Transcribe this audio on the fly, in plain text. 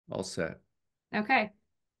All set. Okay,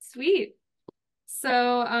 sweet.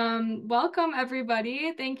 So, welcome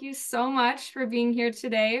everybody. Thank you so much for being here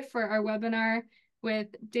today for our webinar with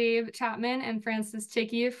Dave Chapman and Francis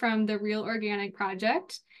Thicke from the Real Organic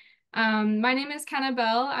Project. My name is Kenna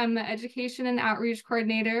Bell. I'm the Education and Outreach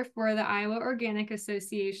Coordinator for the Iowa Organic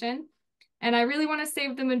Association. And I really want to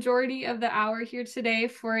save the majority of the hour here today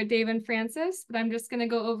for Dave and Francis, but I'm just going to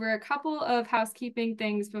go over a couple of housekeeping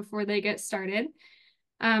things before they get started.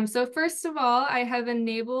 So first of all, I have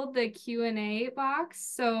enabled the Q&A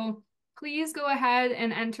box. So please go ahead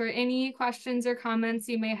and enter any questions or comments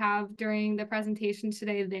you may have during the presentation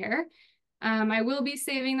today there. I will be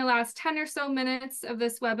saving the last 10 or so minutes of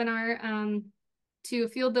this webinar to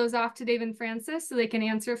field those off to Dave and Francis so they can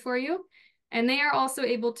answer for you. And they are also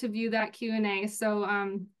able to view that Q&A.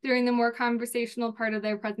 So during the more conversational part of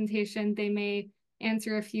their presentation, they may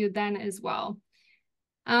answer a few then as well.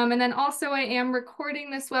 And then also I am recording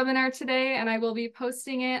this webinar today and I will be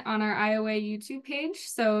posting it on our IOA YouTube page.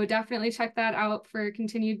 So definitely check that out for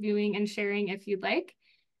continued viewing and sharing if you'd like.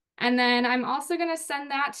 And then I'm also going to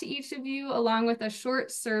send that to each of you along with a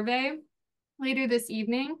short survey later this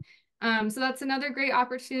evening. So that's another great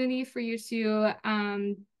opportunity for you to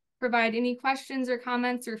provide any questions or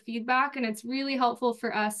comments or feedback. And it's really helpful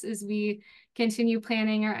for us as we continue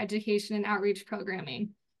planning our education and outreach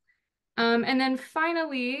programming. And then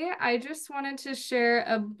finally, I just wanted to share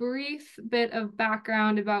a brief bit of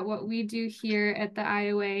background about what we do here at the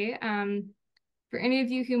IOA for any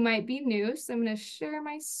of you who might be new. So I'm going to share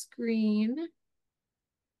my screen.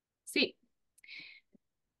 Sweet.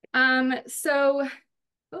 So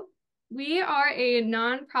we are a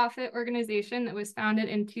nonprofit organization that was founded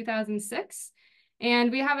in 2006.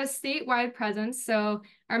 And we have a statewide presence. So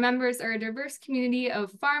our members are a diverse community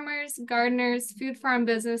of farmers, gardeners, food farm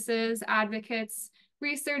businesses, advocates,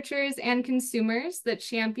 researchers, and consumers that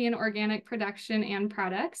champion organic production and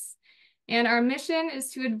products. And our mission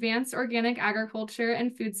is to advance organic agriculture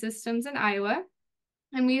and food systems in Iowa.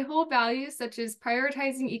 And we hold values such as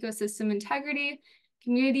prioritizing ecosystem integrity,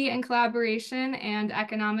 community and collaboration, and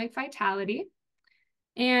economic vitality.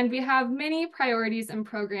 And we have many priorities and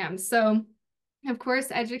programs. So of course,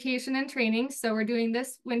 education and training. So we're doing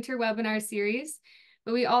this winter webinar series,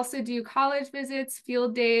 but we also do college visits,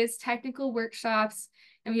 field days, technical workshops,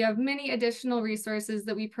 and we have many additional resources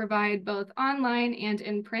that we provide both online and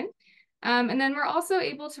in print. And then we're also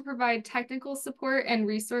able to provide technical support and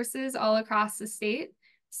resources all across the state.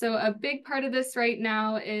 So a big part of this right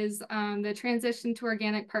now is the Transition to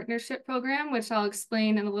Organic Partnership Program, which I'll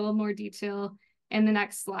explain in a little more detail in the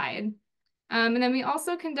next slide. And then we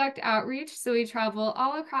also conduct outreach, so we travel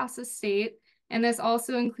all across the state, and this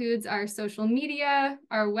also includes our social media,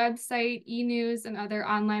 our website, e-news, and other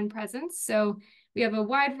online presence. So we have a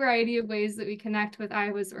wide variety of ways that we connect with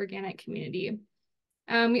Iowa's organic community.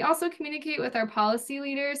 We also communicate with our policy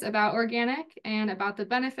leaders about organic and about the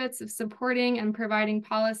benefits of supporting and providing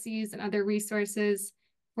policies and other resources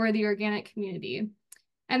for the organic community.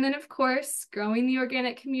 And then, of course, growing the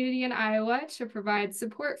organic community in Iowa to provide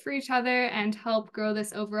support for each other and help grow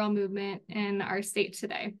this overall movement in our state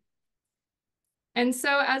today. And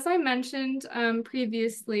so, as I mentioned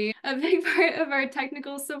previously, a big part of our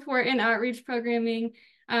technical support and outreach programming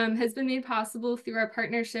has been made possible through our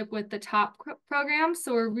partnership with the TOP program.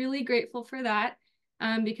 So we're really grateful for that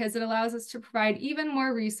because it allows us to provide even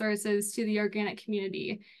more resources to the organic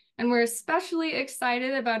community. And we're especially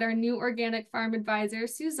excited about our new organic farm advisor,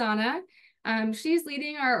 Susanna. She's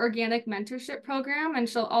leading our organic mentorship program, and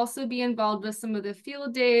she'll also be involved with some of the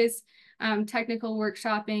field days, technical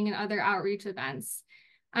workshopping, and other outreach events.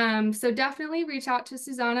 So definitely reach out to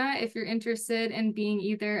Susanna if you're interested in being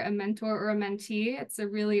either a mentor or a mentee. It's a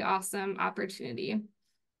really awesome opportunity.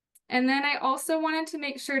 And then I also wanted to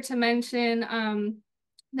make sure to mention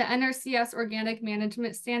the NRCS Organic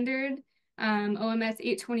Management Standard, OMS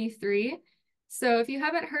 823. So if you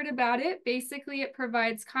haven't heard about it, basically it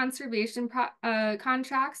provides conservation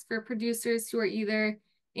contracts for producers who are either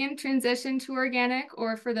in transition to organic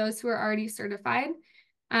or for those who are already certified.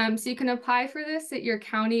 So you can apply for this at your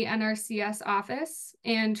county NRCS office,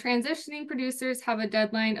 and transitioning producers have a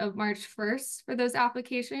deadline of March 1st for those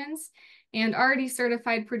applications, and already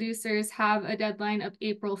certified producers have a deadline of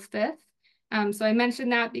April 5th. So I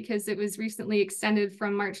mentioned that because it was recently extended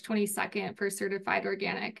from March 22nd for certified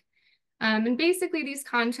organic. And basically these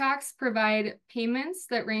contracts provide payments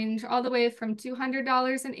that range all the way from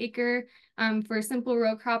 $200 an acre for simple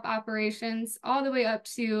row crop operations, all the way up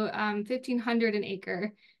to $1,500 an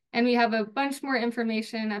acre. And we have a bunch more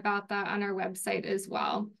information about that on our website as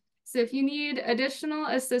well. So if you need additional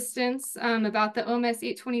assistance about the OMS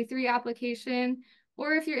 823 application,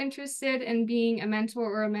 or if you're interested in being a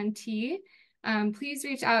mentor or a mentee, please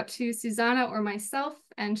reach out to Susanna or myself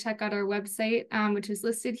and check out our website, which is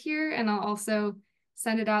listed here. And I'll also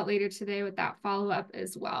send it out later today with that follow-up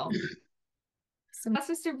as well. So that's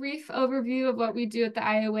just a brief overview of what we do at the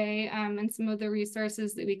IOA and some of the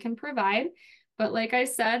resources that we can provide. But like I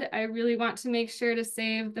said, I really want to make sure to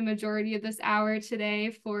save the majority of this hour today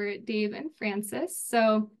for Dave and Francis.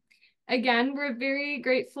 So again, we're very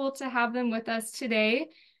grateful to have them with us today.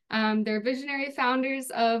 They're visionary founders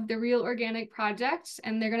of the Real Organic Project,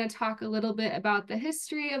 and they're going to talk a little bit about the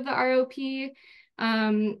history of the ROP,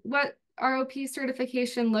 what ROP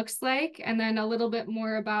certification looks like, and then a little bit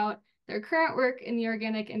more about their current work in the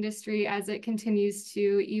organic industry as it continues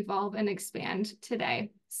to evolve and expand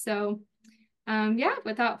today. So yeah,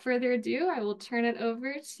 without further ado, I will turn it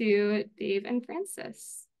over to Dave and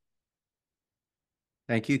Francis.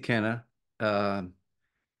 Thank you, Kenna. And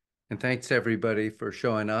thanks everybody for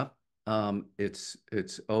showing up.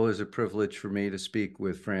 It's always a privilege for me to speak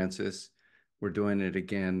with Francis. We're doing it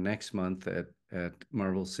again next month at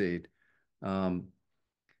Marble Seed.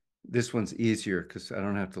 This one's easier because I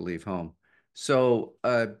don't have to leave home. So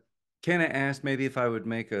Kenna asked maybe if I would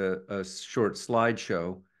make a short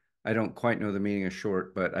slideshow. I don't quite know the meaning of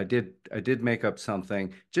short, but I did make up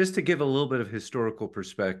something just to give a little bit of historical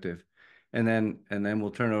perspective. And then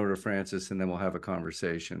we'll turn it over to Francis and then we'll have a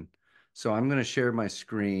conversation. So I'm going to share my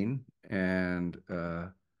screen and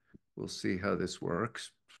we'll see how this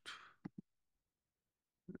works.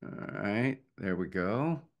 All right, there we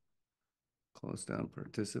go. Close down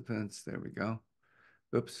participants. There we go.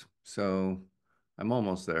 Oops. So I'm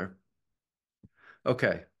almost there.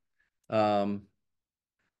 Okay.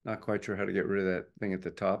 Not quite sure how to get rid of that thing at the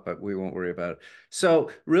top, but we won't worry about it. So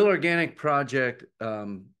Real Organic Project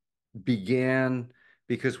began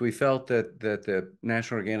because we felt that the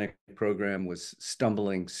National Organic Program was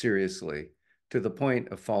stumbling seriously to the point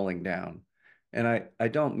of falling down. And I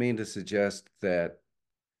don't mean to suggest that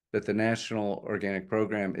the National Organic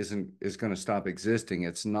Program is going to stop existing.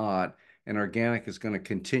 It's not. And organic is going to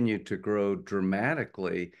continue to grow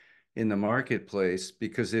dramatically in the marketplace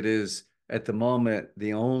because it is, at the moment,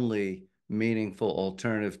 the only meaningful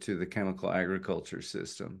alternative to the chemical agriculture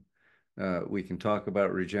system. We can talk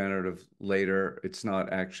about regenerative later. It's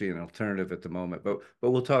not actually an alternative at the moment, but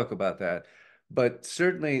we'll talk about that. But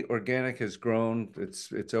certainly organic has grown.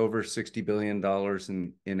 It's over $60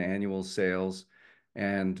 billion in annual sales.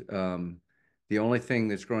 And the only thing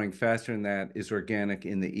that's growing faster than that is organic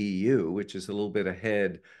in the EU, which is a little bit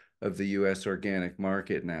ahead of the US organic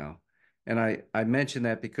market now. And I mention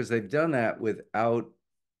that because they've done that without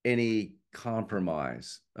any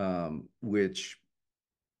compromise, which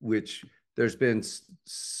there's been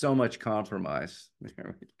so much compromise.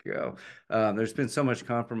 There we go. There's been so much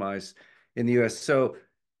compromise in the US. So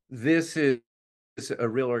this is a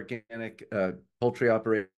Real Organic poultry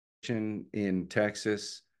operation in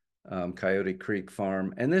Texas, Coyote Creek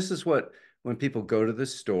Farm. And this is what, when people go to the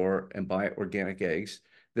store and buy organic eggs,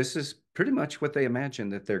 this is pretty much what they imagine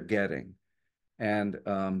that they're getting. And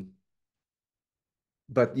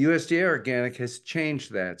but USDA Organic has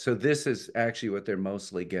changed that. So this is actually what they're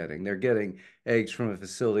mostly getting. They're getting eggs from a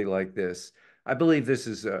facility like this. I believe this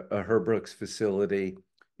is a Herbrooks facility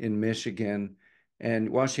in Michigan. And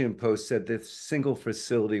Washington Post said this single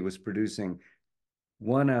facility was producing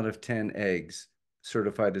 1 out of 10 eggs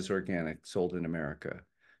certified as organic sold in America.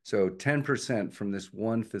 So 10% from this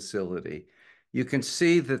one facility. You can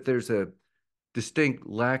see that there's a distinct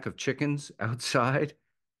lack of chickens outside,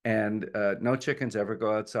 and no chickens ever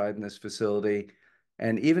go outside in this facility.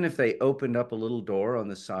 And even if they opened up a little door on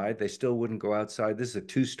the side, they still wouldn't go outside. This is a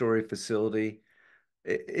 2-story facility.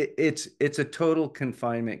 It's a total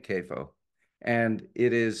confinement CAFO. And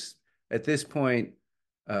it is, at this point,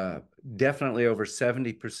 definitely over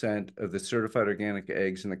 70% of the certified organic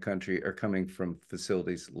eggs in the country are coming from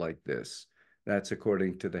facilities like this. That's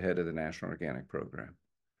according to the head of the National Organic Program.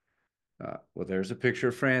 Well, there's a picture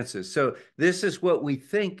of Francis. So this is what we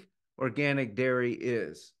think organic dairy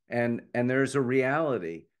is. And there's a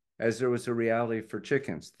reality, as there was a reality for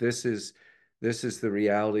chickens. This is the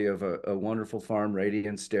reality of a wonderful farm,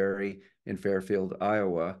 Radiance Dairy in Fairfield,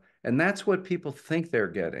 Iowa. And that's what people think they're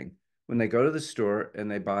getting when they go to the store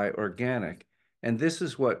and they buy organic. And this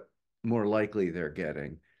is what more likely they're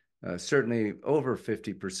getting. Certainly over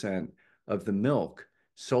 50% of the milk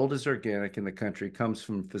sold as organic in the country comes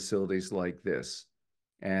from facilities like this.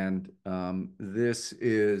 And this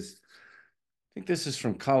is, I think this is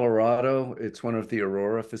from Colorado. It's one of the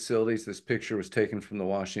Aurora facilities. This picture was taken from the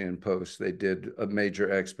Washington Post. They did a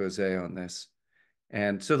major expose on this.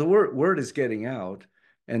 And so the word is getting out.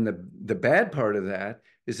 And the bad part of that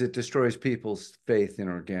is it destroys people's faith in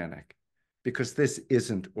organic because this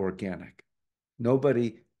isn't organic.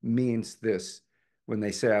 Nobody means this when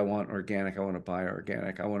they say, I want organic, I want to buy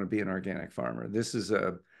organic, I want to be an organic farmer. This is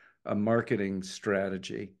a marketing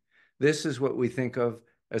strategy. This is what we think of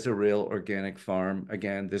as a real organic farm.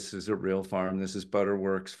 Again, this is a real farm. This is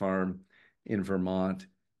Butterworks Farm in Vermont.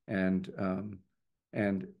 And, um,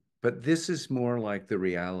 and, but this is more like the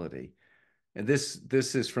reality. And this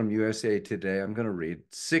is from USA Today. I'm going to read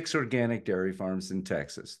 6 organic dairy farms in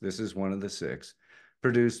Texas. This is one of the 6.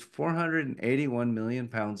 Produced 481 million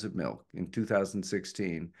pounds of milk in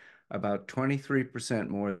 2016, about 23%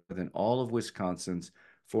 more than all of Wisconsin's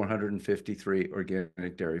 453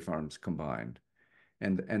 organic dairy farms combined.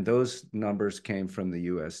 And those numbers came from the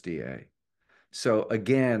USDA. So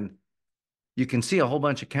again, you can see a whole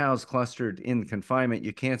bunch of cows clustered in confinement.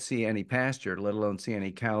 You can't see any pasture, let alone see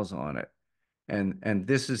any cows on it. And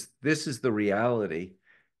this is the reality.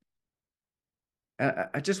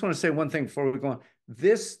 I just want to say one thing before we go on.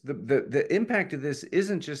 The impact of this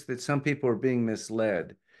isn't just that some people are being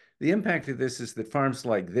misled. The impact of this is that farms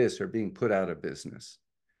like this are being put out of business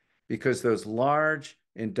because those large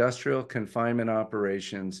industrial confinement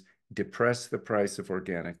operations depress the price of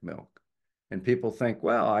organic milk. And people think,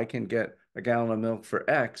 well, I can get a gallon of milk for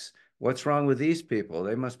X. What's wrong with these people?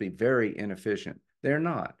 They must be very inefficient. They're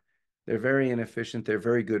not. They're very inefficient. They're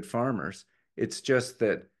very good farmers. It's just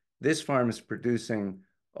that this farm is producing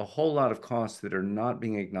a whole lot of costs that are not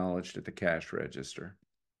being acknowledged at the cash register.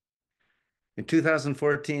 In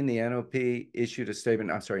 2014, the NOP issued a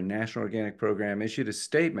statement, I'm sorry, National Organic Program issued a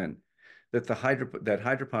statement that that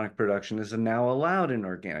hydroponic production is now allowed in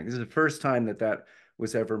organic. This is the first time that that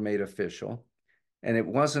was ever made official. And it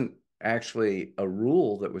wasn't actually a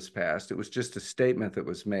rule that was passed. It was just a statement that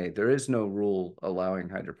was made. There is no rule allowing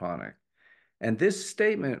hydroponic. And this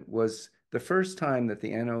statement was the first time that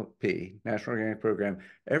the NOP, National Organic Program,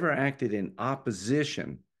 ever acted in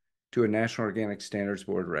opposition to a National Organic Standards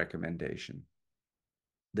Board recommendation.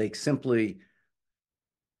 They simply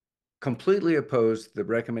completely opposed the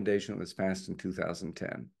recommendation that was passed in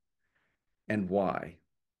 2010. And why?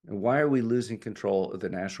 And why are we losing control of the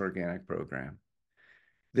National Organic Program?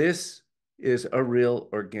 This is a real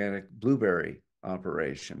organic blueberry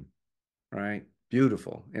operation, right?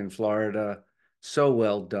 Beautiful in Florida, so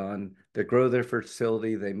well done. They grow their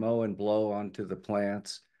fertility, they mow and blow onto the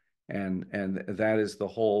plants, and that is the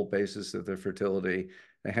whole basis of their fertility.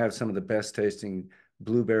 They have some of the best tasting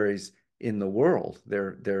blueberries in the world.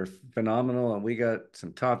 They're phenomenal, and we got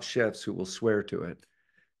some top chefs who will swear to it.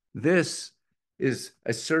 This is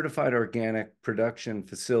a certified organic production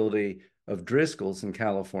facility of Driscoll's in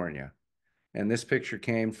California. And this picture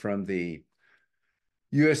came from the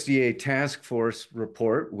USDA task force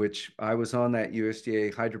report, which I was on that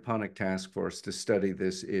USDA hydroponic task force to study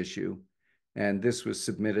this issue. And this was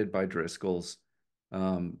submitted by Driscoll's.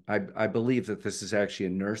 I believe that this is actually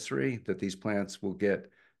a nursery, that these plants will get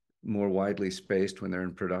more widely spaced when they're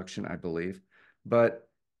in production, I believe. But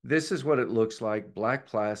this is what it looks like, black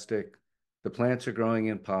plastic. The plants are growing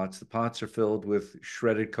in pots. The pots are filled with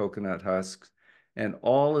shredded coconut husks, and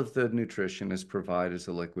all of the nutrition is provided as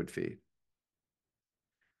a liquid feed.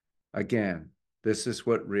 Again, this is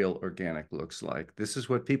what real organic looks like. This is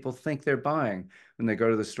what people think they're buying when they go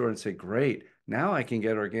to the store and say, great, now I can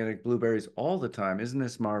get organic blueberries all the time. Isn't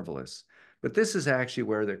this marvelous? But this is actually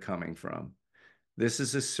where they're coming from. This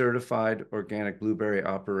is a certified organic blueberry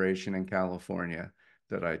operation in California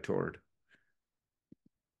that I toured.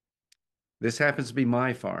 This happens to be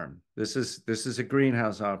my farm. This is a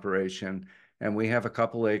greenhouse operation, and we have a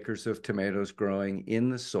couple acres of tomatoes growing in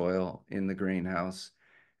the soil in the greenhouse.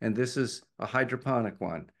 And this is a hydroponic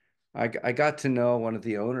one. I got to know one of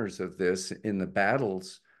the owners of this in the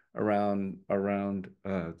battles around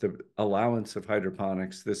the allowance of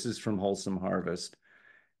hydroponics. This is from Wholesome Harvest.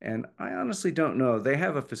 And I honestly don't know. They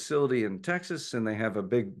have a facility in Texas and they have a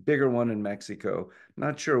bigger one in Mexico.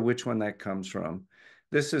 Not sure which one that comes from.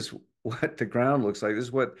 This is what the ground looks like.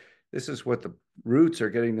 This is what the roots are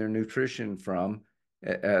getting their nutrition from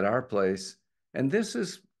at our place. And this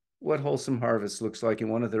is what Wholesome Harvest looks like in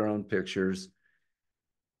one of their own pictures.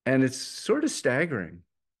 And it's sort of staggering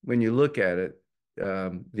when you look at it.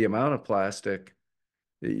 The amount of plastic,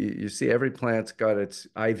 you see every plant's got its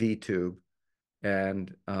IV tube,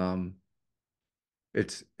 and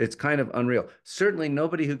it's kind of unreal. Certainly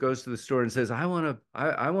nobody who goes to the store and says, I want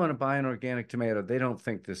to buy an organic tomato, they don't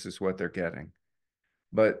think this is what they're getting.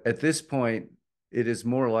 But at this point, it is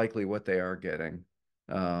more likely what they are getting.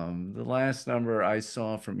 The last number I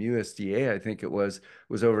saw from USDA, I think it was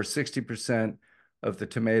over 60% of the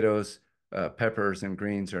tomatoes peppers and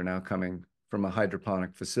greens are now coming from a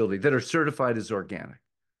hydroponic facility that are certified as organic,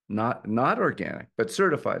 not organic, but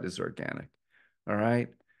certified as organic. All right.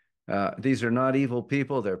 These are not evil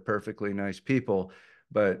people. They're perfectly nice people,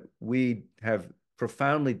 but we have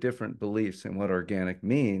profoundly different beliefs in what organic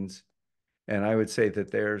means. And I would say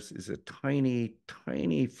that theirs is a tiny,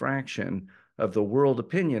 tiny fraction of the world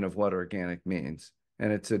opinion of what organic means.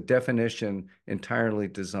 And it's a definition entirely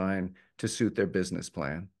designed to suit their business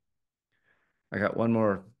plan. I got one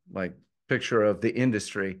more like picture of the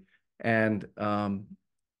industry, and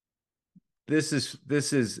this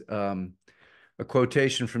is a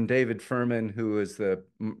quotation from David Furman, who is the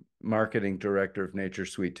marketing director of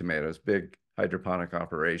Nature's Sweet Tomatoes, big hydroponic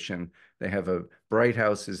operation. They have a Bright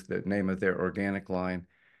House is the name of their organic line,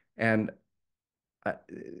 and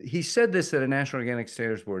he said this at a National Organic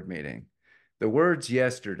Standards Board meeting. The words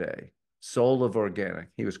yesterday, soul of organic,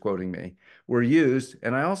 he was quoting me, were used.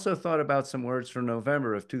 And I also thought about some words from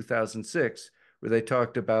November of 2006, where they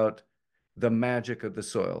talked about the magic of the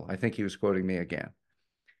soil. I think he was quoting me again.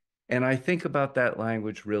 And I think about that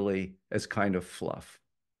language really as kind of fluff.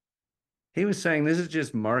 He was saying this is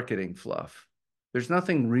just marketing fluff. There's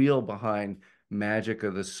nothing real behind magic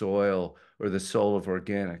of the soil or the soul of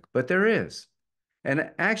organic, but there is.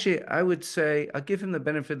 And actually, I would say, I'll give him the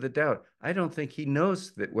benefit of the doubt. I don't think he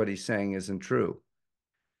knows that what he's saying isn't true.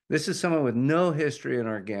 This is someone with no history in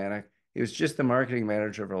organic. He was just the marketing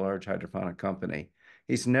manager of a large hydroponic company.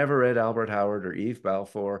 He's never read Albert Howard or Yves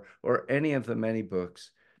Balfour or any of the many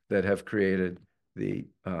books that have created the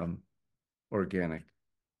organic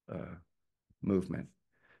movement.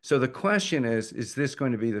 So the question is this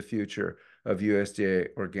going to be the future of USDA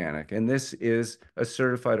organic? And this is a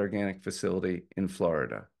certified organic facility in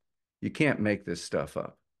Florida. You can't make this stuff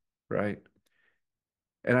up, right?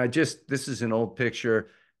 And this is an old picture.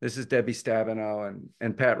 This is Debbie Stabenow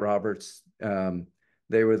and Pat Roberts.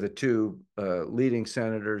 They were the two leading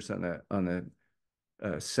senators on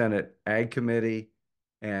the Senate Ag Committee.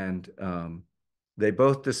 And they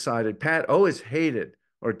both decided, Pat always hated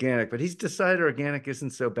organic, but he's decided organic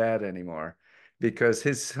isn't so bad anymore because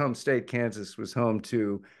his home state, Kansas, was home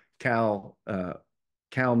to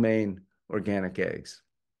Maine organic eggs.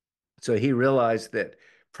 So he realized that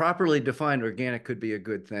properly defined organic could be a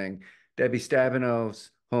good thing. Debbie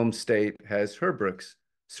Stabenow's home state has Herbrooks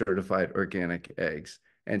certified organic eggs,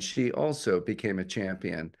 and she also became a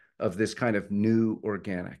champion of this kind of new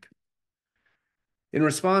organic. In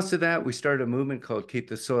response to that, we started a movement called Keep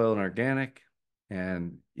the Soil Organic.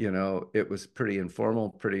 And, it was pretty informal,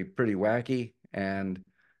 pretty wacky. And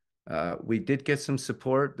we did get some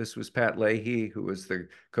support. This was Pat Leahy, who was the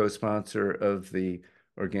co-sponsor of the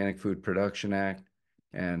Organic Food Production Act,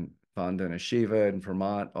 and Vandana Shiva in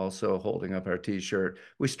Vermont also holding up our T-shirt.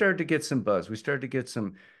 We started to get some buzz. We started to get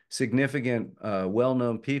some significant,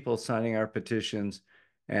 well-known people signing our petitions.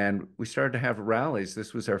 And we started to have rallies.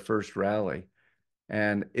 This was our first rally.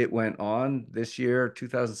 And it went on this year,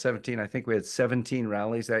 2017. I think we had 17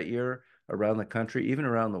 rallies that year around the country, even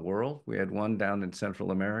around the world. We had one down in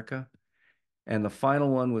Central America. And the final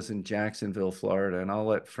one was in Jacksonville, Florida. And I'll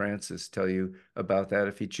let Francis tell you about that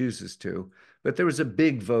if he chooses to. But there was a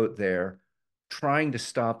big vote there trying to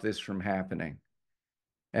stop this from happening.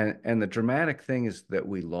 And the dramatic thing is that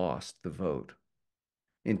we lost the vote.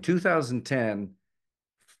 In 2010,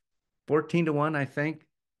 14-1, I think,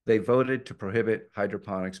 they voted to prohibit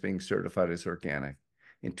hydroponics being certified as organic.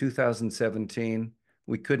 In 2017,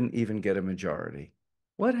 we couldn't even get a majority.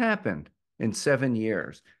 What happened in 7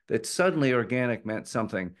 years that suddenly organic meant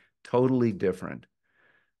something totally different?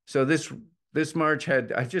 So this march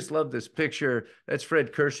had, I just love this picture. That's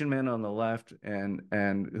Fred Kirschenman on the left, and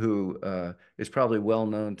who is probably well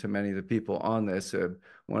known to many of the people on this,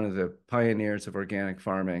 one of the pioneers of organic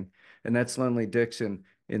farming. And that's Lindley Dixon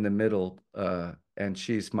in the middle, and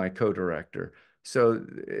she's my co-director. So,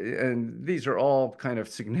 and these are all kind of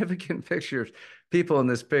significant pictures, people in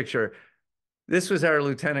this picture. This was our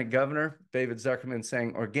Lieutenant Governor, David Zuckerman,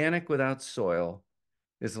 saying organic without soil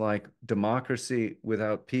is like democracy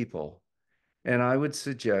without people. And I would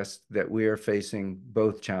suggest that we are facing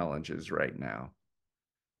both challenges right now.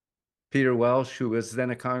 Peter Welsh, who was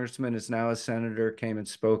then a congressman, is now a senator, came and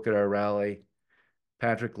spoke at our rally.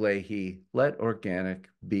 Patrick Leahy, let organic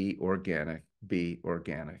be organic, be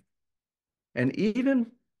organic. And even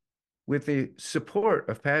with the support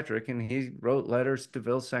of Patrick, and he wrote letters to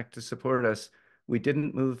Vilsack to support us, we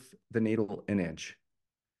didn't move the needle an inch.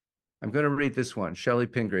 I'm going to read this one, Shelley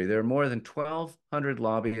Pingree. There are more than 1,200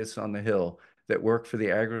 lobbyists on the Hill that work for the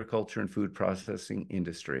agriculture and food processing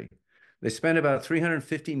industry. They spend about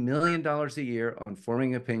 $350 million a year on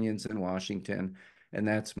forming opinions in Washington, and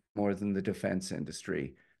that's more than the defense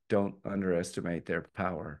industry. Don't underestimate their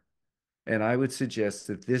power. And I would suggest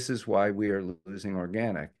that this is why we are losing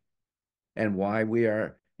organic and why we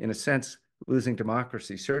are, in a sense, losing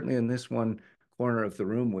democracy. Certainly in this one corner of the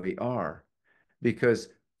room, we are, because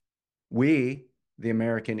we, the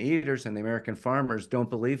American eaters and the American farmers, don't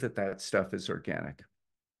believe that that stuff is organic.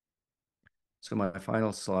 So my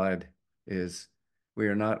final slide is we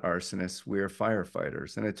are not arsonists, we are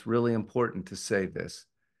firefighters. And it's really important to say this.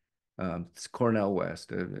 It's Cornel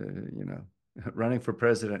West, running for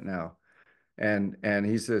president now. And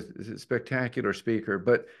he's a spectacular speaker.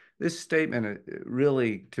 But this statement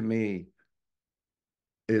really, to me,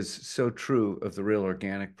 is so true of the Real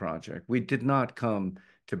Organic Project. We did not come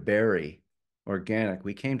to bury organic,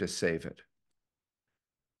 we came to save it.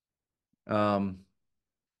 All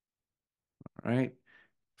right,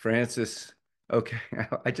 Francis. Okay,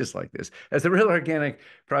 I just like this. As the Real Organic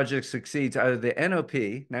Project succeeds, either the NOP,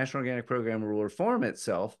 National Organic Program, will reform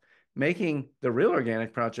itself, making the Real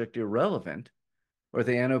Organic Project irrelevant, or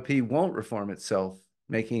the NOP won't reform itself,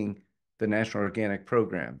 making the National Organic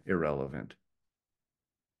Program irrelevant.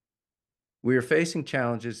 We are facing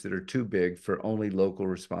challenges that are too big for only local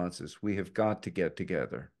responses. We have got to get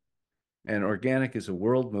together. And organic is a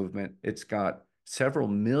world movement. It's got several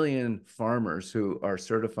million farmers who are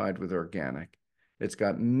certified with organic. It's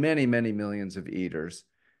got many, many millions of eaters.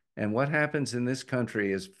 And what happens in this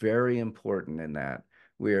country is very important in that.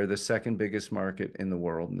 We are the second biggest market in the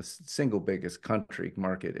world and the single biggest country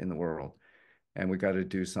market in the world. And we got to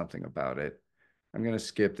do something about it. I'm going to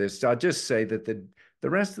skip this. I'll just say that the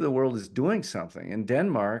rest of the world is doing something. In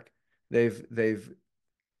Denmark, they've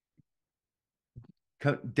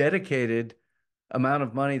dedicated amount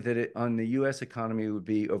of money that on the U.S. economy would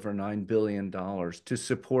be over $9 billion to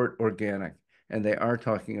support organic. And they are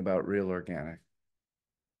talking about real organic.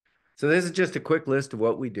 So this is just a quick list of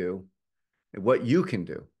what we do and what you can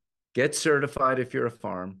do. Get certified if you're a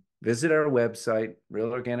farm. Visit our website,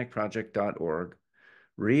 realorganicproject.org.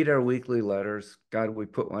 Read our weekly letters. God, we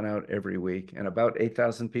put one out every week, and about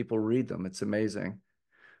 8,000 people read them. It's amazing.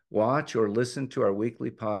 Watch or listen to our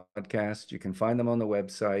weekly podcast. You can find them on the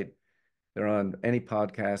website. They're on any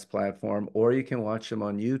podcast platform, or you can watch them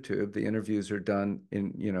on YouTube. The interviews are done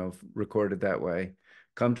recorded that way.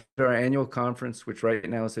 Come to our annual conference, which right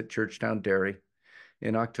now is at Churchtown Dairy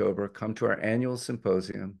in October. Come to our annual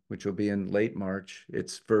symposium, which will be in late March.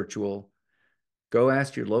 It's virtual. Go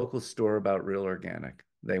ask your local store about real organic.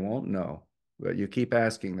 They won't know, but you keep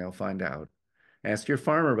asking, they'll find out. Ask your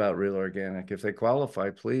farmer about real organic. If they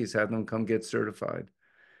qualify, please have them come get certified.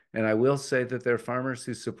 And I will say that there are farmers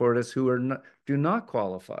who support us who do not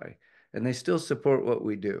qualify, and they still support what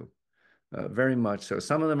we do, very much so.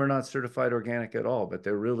 Some of them are not certified organic at all, but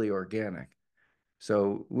they're really organic.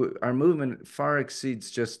 So our movement far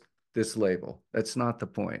exceeds just this label. That's not the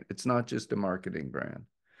point. It's not just a marketing brand.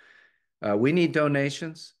 We need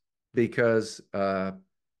donations because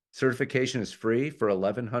certification is free for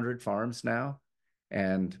 1,100 farms now.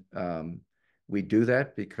 And we do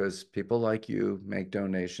that because people like you make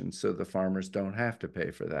donations so the farmers don't have to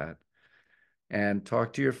pay for that. And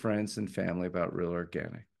talk to your friends and family about real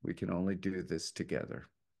organic. We can only do this together.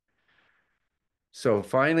 So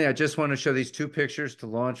finally, I just want to show these two pictures to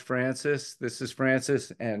launch Francis. This is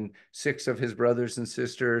Francis and 6 of his brothers and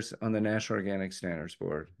sisters on the National Organic Standards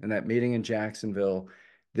Board. And that meeting in Jacksonville,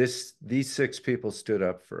 these 6 people stood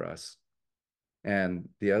up for us, and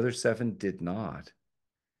the other 7 did not.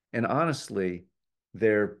 And honestly,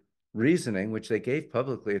 their reasoning, which they gave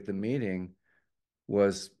publicly at the meeting,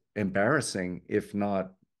 was embarrassing, if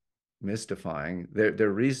not mystifying.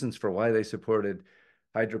 Their reasons for why they supported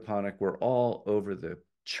hydroponic were all over the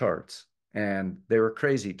charts, and they were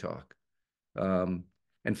crazy talk. And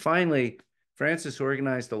finally, Francis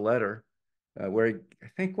organized a letter where I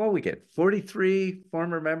think, we get 43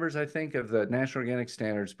 former members, I think, of the National Organic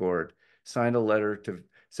Standards Board signed a letter to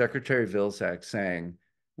Secretary Vilsack saying,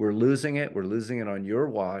 we're losing it on your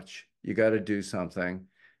watch. You got to do something.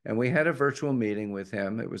 And we had a virtual meeting with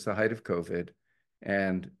him. It was the height of COVID.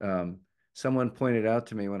 And someone pointed out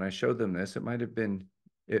to me when I showed them this, it might have been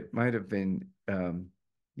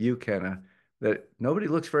you, Kenna, that nobody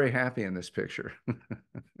looks very happy in this picture.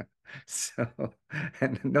 So,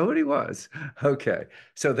 and nobody was. Okay,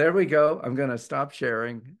 so there we go. I'm going to stop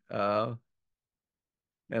sharing, and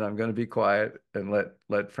I'm going to be quiet and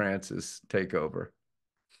let Francis take over.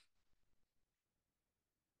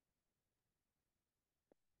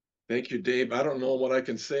 Thank you, Dave. I don't know what I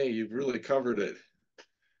can say. You've really covered it.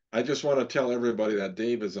 I just want to tell everybody that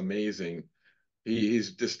Dave is amazing.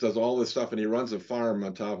 He's just does all this stuff, and he runs a farm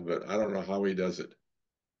on top of it. I don't know how he does it.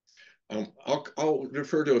 I'll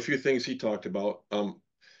refer to a few things he talked about.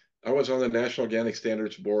 I was on the National Organic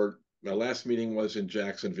Standards Board. My last meeting was in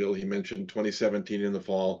Jacksonville. He mentioned 2017 in the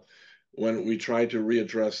fall when we tried to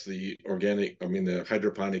readdress the the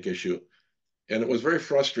hydroponic issue. And it was very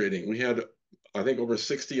frustrating. We had, I think, over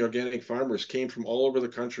 60 organic farmers came from all over the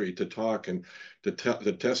country to talk and to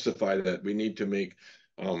testify that we need to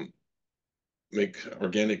um, make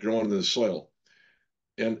organic growing in the soil.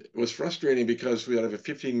 And it was frustrating because we have a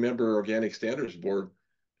 15-member organic standards board,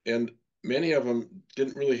 and many of them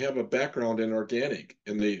didn't really have a background in organic.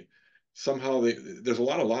 And there's a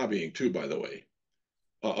lot of lobbying too, by the way,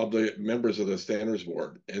 of the members of the standards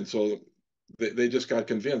board. And so they just got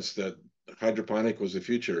convinced that hydroponic was the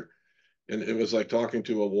future. And it was like talking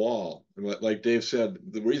to a wall. And like Dave said,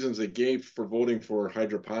 the reasons they gave for voting for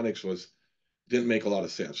hydroponics didn't make a lot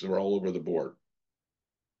of sense. They were all over the board.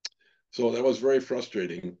 So that was very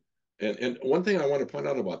frustrating. And one thing I want to point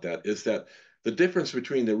out about that is that the difference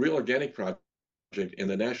between the Real Organic Project and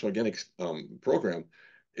the National Organic Program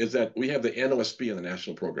is that we have the NOSB in the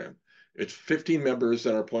national program. It's 15 members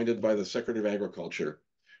that are appointed by the Secretary of Agriculture.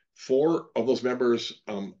 4 of those members,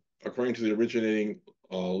 according to the originating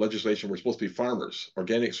legislation, were supposed to be farmers,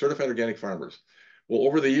 certified organic farmers. Well,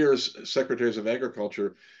 over the years, secretaries of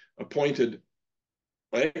agriculture appointed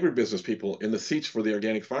agribusiness people in the seats for the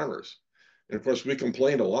organic farmers. And of course, we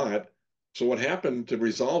complained a lot. So what happened to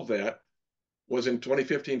resolve that was in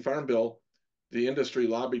 2015 Farm Bill, the industry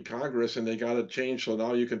lobbied Congress and they got it changed. So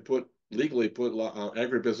now you can legally put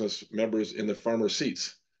agribusiness members in the farmer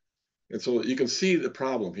seats. And so you can see the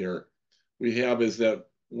problem here we have is that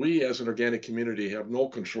we as an organic community have no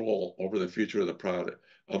control over the future of the product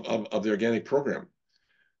of the organic program.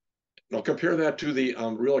 Now compare that to the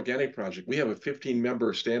Real Organic Project. We have a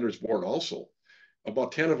 15-member standards board also.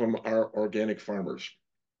 About 10 of them are organic farmers.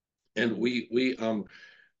 And we have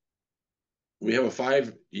a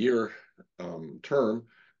 5-year term,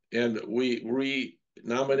 and we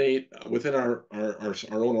nominate within our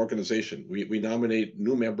own organization. We nominate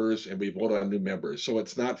new members and we vote on new members. So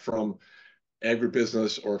it's not from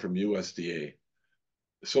agribusiness or from USDA.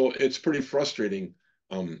 So it's pretty frustrating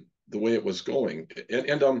the way it was going.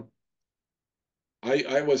 And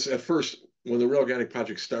I was at first, when the Real Organic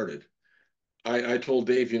Project started, I told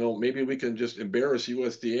Dave, maybe we can just embarrass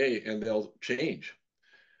USDA and they'll change.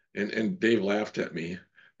 And Dave laughed at me.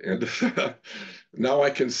 And now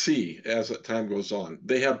I can see as time goes on,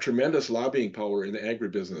 they have tremendous lobbying power in the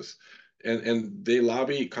agribusiness. And they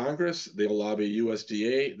lobby Congress, they'll lobby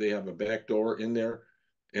USDA, they have a back door in there,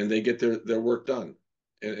 and they get their work done.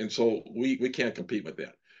 And so we can't compete with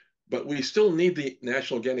that. But we still need the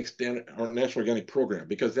National Organic Standard or National Organic Program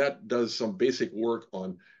because that does some basic work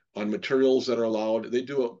on materials that are allowed. They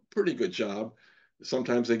do a pretty good job.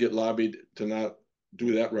 Sometimes they get lobbied to not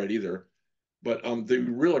do that right either. But the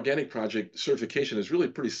Real Organic Project certification is really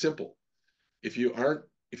pretty simple. If you're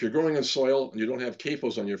growing in soil and you don't have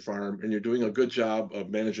CAFOs on your farm and you're doing a good job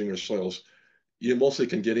of managing your soils, you mostly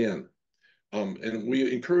can get in. And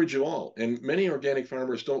we encourage you all. And many organic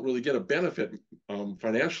farmers don't really get a benefit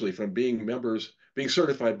financially from being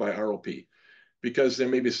certified by ROP because they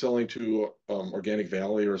may be selling to Organic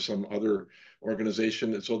Valley or some other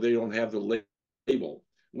organization, and so they don't have the label.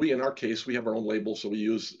 In our case, we have our own label, so we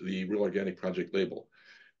use the Real Organic Project label.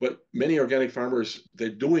 But many organic farmers, they're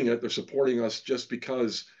doing it, they're supporting us just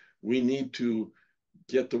because we need to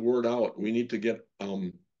get the word out. We need to get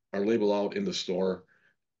our label out in the store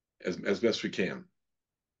as best we can.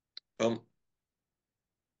 There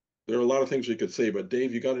are a lot of things we could say, but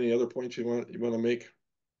Dave, you got any other points you want to make?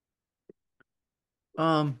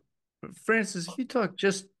 Francis, if you talk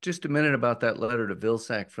just a minute about that letter to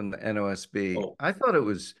Vilsack from the NOSB, I thought it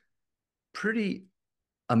was pretty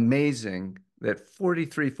amazing that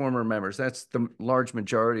 43 former members, that's the large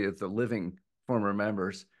majority of the living former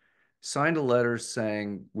members, signed a letter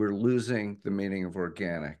saying, we're losing the meaning of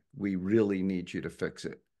organic. We really need you to fix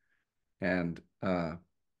it. And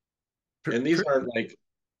these aren't like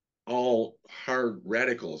all hard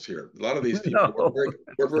radicals here. A lot of these people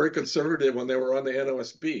were very conservative when they were on the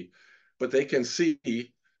NOSB, but they can see,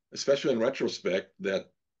 especially in retrospect,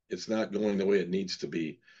 that it's not going the way it needs to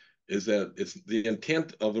be, is that it's the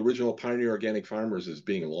intent of the original pioneer organic farmers is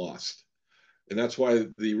being lost. And that's why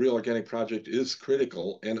the Real Organic Project is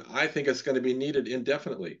critical. And I think it's going to be needed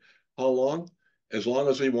indefinitely. How long? As long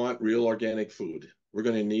as we want real organic food, we're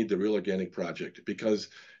going to need the Real Organic Project because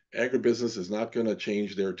agribusiness is not going to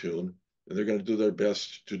change their tune, and they're going to do their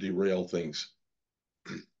best to derail things.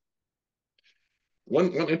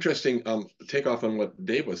 One interesting takeoff on what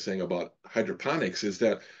Dave was saying about hydroponics is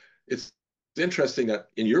that it's interesting that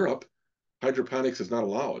in Europe, hydroponics is not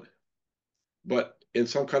allowed. But in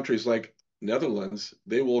some countries like Netherlands,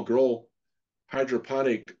 they will grow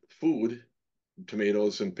hydroponic food,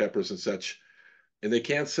 tomatoes and peppers and such, and they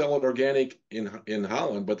can't sell it organic in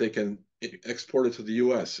Holland, but they can export it to the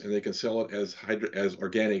U.S. and they can sell it as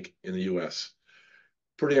organic in the U.S.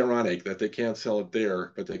 Pretty ironic that they can't sell it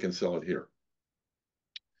there, but they can sell it here.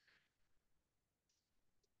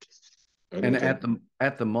 And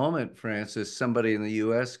at the moment, Francis, somebody in the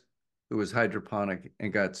U.S. who was hydroponic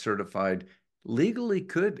and got certified legally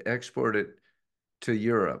could export it to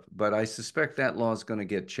Europe, but I suspect that law is going to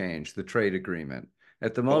get changed, the trade agreement.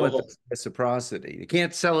 At the moment, Oh, there's reciprocity. You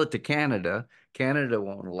can't sell it to Canada. Canada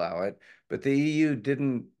won't allow it, but the EU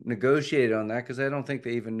didn't negotiate on that because I don't think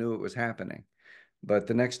they even knew it was happening. But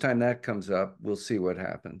the next time that comes up, we'll see what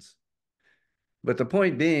happens. But the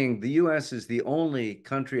point being, the US is the only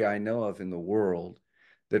country I know of in the world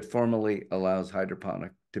that formally allows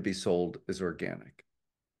hydroponic to be sold as organic.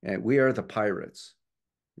 And we are the pirates,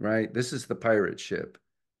 right? This is the pirate ship.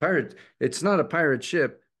 It's not a pirate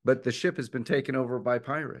ship, but the ship has been taken over by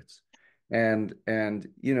pirates. And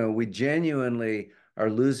you know, we genuinely are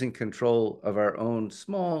losing control of our own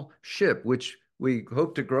small ship, which we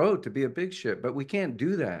hope to grow to be a big ship, but we can't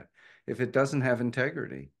do that if it doesn't have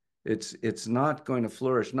integrity. It's not going to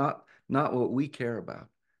flourish, not what we care about.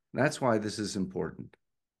 That's why this is important.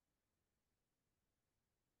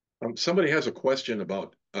 somebody has a question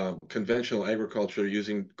about conventional agriculture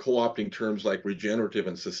using co-opting terms like regenerative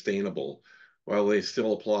and sustainable, while they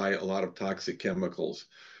still apply a lot of toxic chemicals.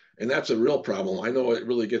 And that's a real problem. I know it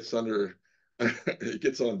really gets under, it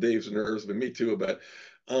gets on Dave's nerves, but me too. But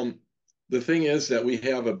the thing is that we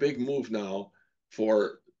have a big move now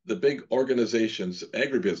for the big organizations,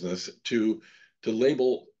 agribusiness, to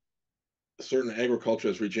label certain agriculture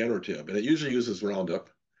as regenerative, and it usually uses Roundup,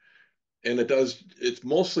 and it's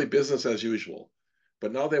mostly business as usual.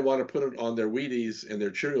 But now they want to put it on their Wheaties and their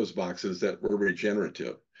Cheerios boxes that were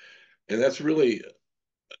regenerative. And that's really,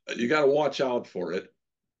 you got to watch out for it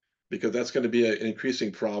because that's going to be an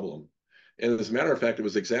increasing problem. And as a matter of fact, it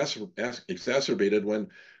was exacerbated when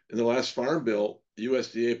in the last farm bill,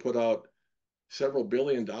 USDA put out several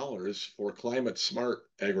 $billions for climate smart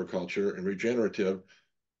agriculture and regenerative.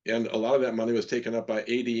 And a lot of that money was taken up by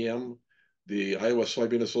ADM, the Iowa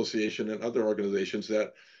Soybean Association, and other organizations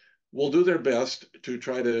that will do their best to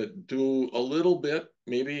try to do a little bit,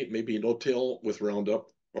 maybe no-till with Roundup,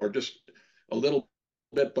 or just a little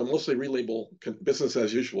bit, but mostly relabel business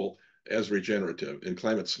as usual as regenerative and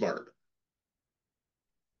climate smart.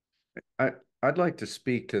 I, I'd like to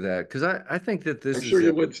speak to that because I think that I'm this sure is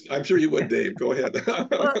you would. I'm sure you would, Dave. Go ahead.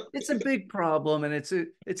 well, it's a big problem and it's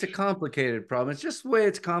a complicated problem. It's just the way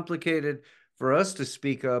it's complicated for us to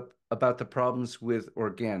speak up about the problems with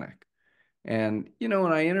organic. And you know,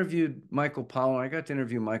 when I interviewed Michael Pollan, I got to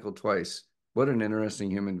interview Michael twice. What an interesting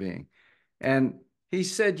human being. And he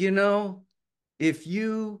said, you know, if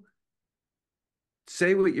you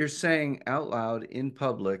say what you're saying out loud in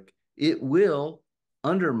public, it will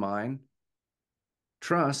undermine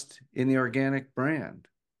trust in the organic brand.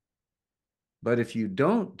 But if you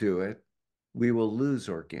don't do it, we will lose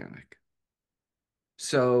organic.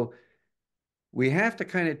 So we have to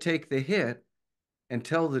kind of take the hit and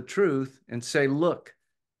tell the truth and say, look,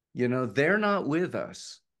 you know, they're not with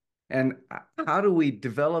us. And how do we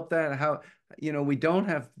develop that? How, you know, we don't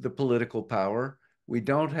have the political power. We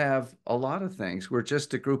don't have a lot of things. We're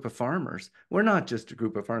just a group of farmers. We're not just a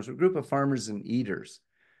group of farmers. We're a group of farmers and eaters,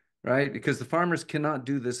 right? Because the farmers cannot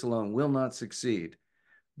do this alone, will not succeed.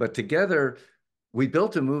 But together, we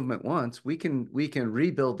built a movement once. We can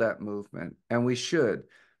rebuild that movement, and we should.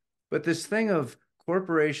 But this thing of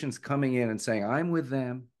corporations coming in and saying, I'm with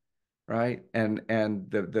them, right? And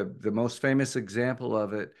the most famous example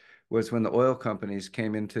of it was when the oil companies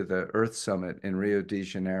came into the Earth Summit in Rio de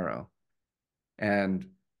Janeiro. And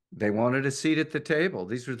they wanted a seat at the table.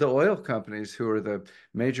 These were the oil companies who are the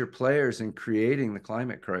major players in creating the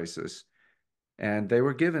climate crisis. And they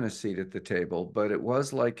were given a seat at the table, but it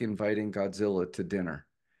was like inviting Godzilla to dinner.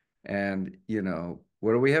 And, you know,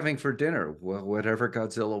 what are we having for dinner? Well, whatever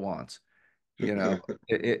Godzilla wants. You know,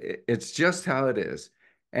 it's just how it is.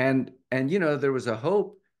 And you know, there was a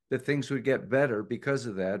hope that things would get better because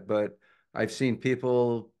of that. But I've seen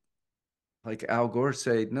people like Al Gore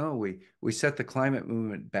say, no, we set the climate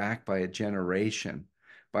movement back by a generation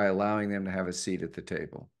by allowing them to have a seat at the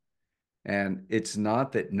table. And it's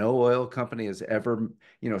not that no oil company has ever,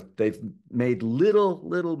 you know, they've made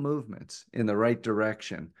little movements in the right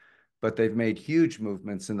direction, but they've made huge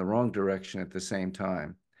movements in the wrong direction at the same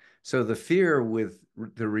time. So the fear with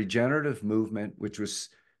the regenerative movement, which was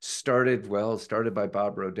started by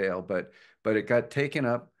Bob Rodale, but it got taken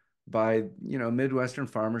up by, Midwestern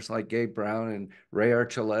farmers like Gabe Brown and Ray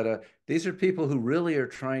Archuleta. These are people who really are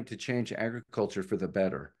trying to change agriculture for the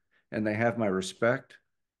better, and they have my respect,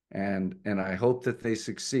 and I hope that they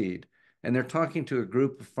succeed. And they're talking to a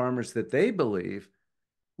group of farmers that they believe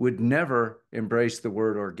would never embrace the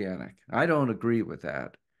word organic. I don't agree with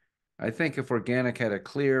that. I think if organic had a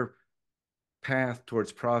clear path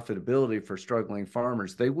towards profitability for struggling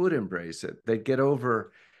farmers, they would embrace it. They'd get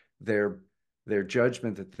over their their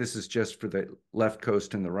judgment that this is just for the left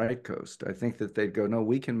coast and the right coast. I think that they'd go, no,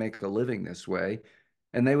 we can make a living this way.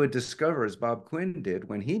 And they would discover, as Bob Quinn did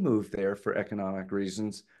when he moved there for economic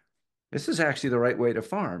reasons, this is actually the right way to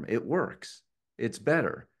farm. It works. It's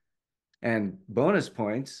better. And bonus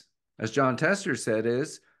points, as John Tester said,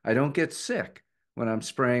 is I don't get sick when I'm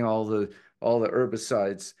spraying all the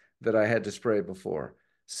herbicides that I had to spray before.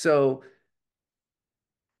 So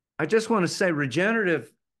I just want to say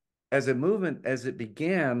regenerative as a movement, as it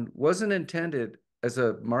began, wasn't intended as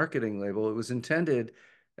a marketing label. It was intended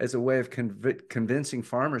as a way of convincing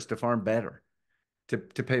farmers to farm better, to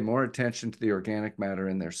pay more attention to the organic matter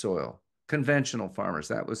in their soil. Conventional farmers,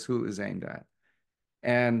 that was who it was aimed at.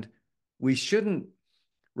 And we shouldn't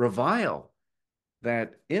revile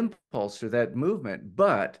that impulse or that movement,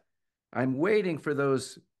 but I'm waiting for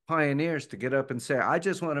those pioneers to get up and say, I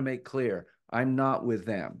just want to make clear, I'm not with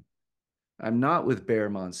them. I'm not with Bayer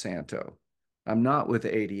Monsanto. I'm not with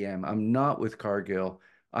ADM. I'm not with Cargill.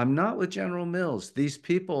 I'm not with General Mills. These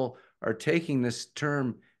people are taking this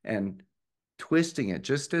term and twisting it,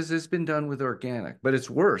 just as has been done with organic. But it's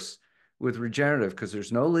worse with regenerative because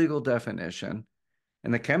there's no legal definition.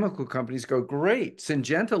 And the chemical companies go, great,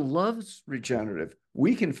 Syngenta loves regenerative.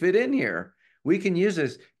 We can fit in here. We can use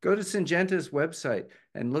this. Go to Syngenta's website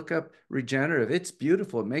and look up regenerative. It's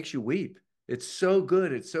beautiful. It makes you weep. It's so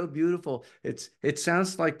good. It's so beautiful. It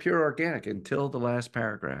sounds like pure organic until the last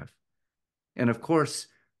paragraph. And of course,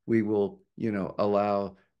 we will,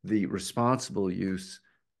 allow the responsible use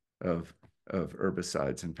of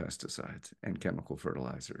herbicides and pesticides and chemical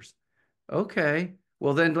fertilizers. Okay,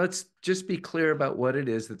 well then let's just be clear about what it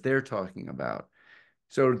is that they're talking about.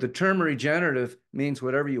 So the term regenerative means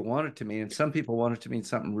whatever you want it to mean, and some people want it to mean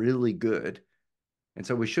something really good. And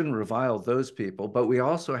so we shouldn't revile those people, but we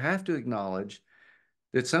also have to acknowledge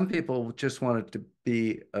that some people just want it to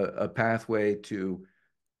be a pathway to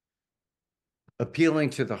appealing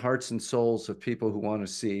to the hearts and souls of people who want to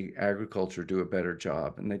see agriculture do a better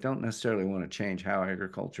job. And they don't necessarily want to change how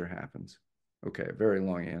agriculture happens. Okay, very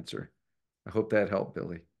long answer. I hope that helped,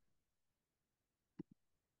 Billy.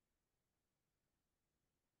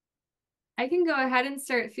 I can go ahead and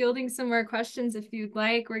start fielding some more questions if you'd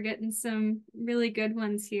like. We're getting some really good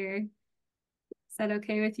ones here. Is that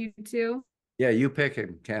okay with you too? Yeah, you pick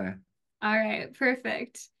it, Kenna. All right,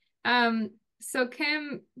 perfect. So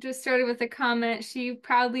Kim just started with a comment. She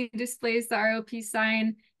proudly displays the ROP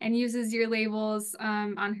sign and uses your labels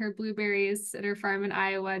on her blueberries at her farm in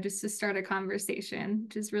Iowa just to start a conversation,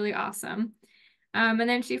 which is really awesome. And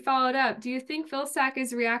then she followed up, do you think Vilsack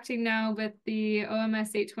is reacting now with the OMS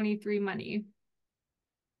 823 money?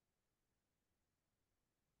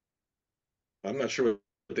 I'm not sure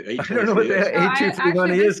what the I don't know what 823 is. the 823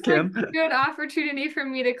 money is, Kim. This is a good opportunity for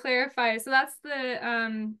me to clarify. So that's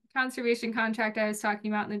the conservation contract I was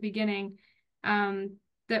talking about in the beginning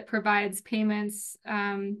that provides payments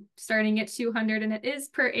starting at 200, and it is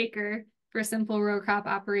per acre for simple row crop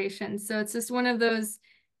operations. So it's just one of those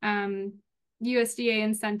USDA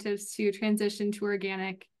incentives to transition to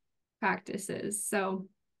organic practices. So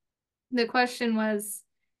the question was,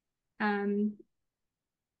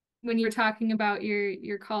 when you were talking about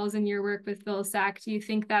your calls and your work with Vilsack, do you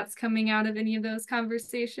think that's coming out of any of those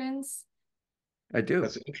conversations? I do.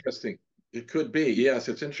 That's interesting. It could be. Yes,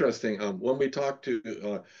 it's interesting. When we talked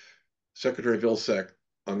to Secretary Vilsack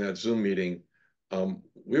on that Zoom meeting,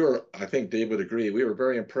 I think Dave would agree, we were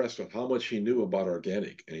very impressed with how much he knew about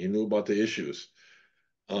organic and he knew about the issues.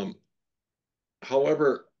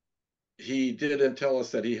 However, he didn't tell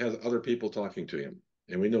us that he has other people talking to him,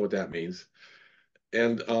 and we know what that means.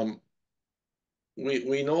 And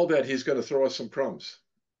we know that he's going to throw us some crumbs,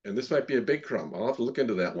 and this might be a big crumb. I'll have to look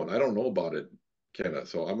into that one. I don't know about it, Kenna,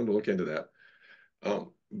 so I'm going to look into that.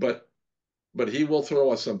 But he will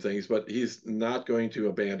throw us some things, but he's not going to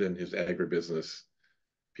abandon his agribusiness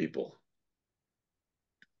people.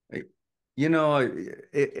 I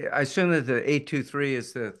assume that the 823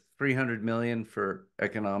 is the 300 million for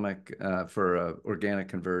economic for organic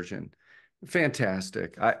conversion.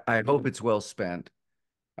 Fantastic. I hope it's well spent.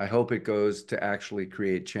 I hope it goes to actually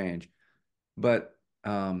create change. But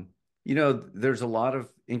there's a lot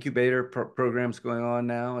of incubator programs going on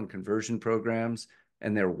now and conversion programs.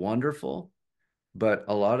 and they're wonderful, but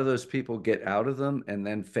a lot of those people get out of them and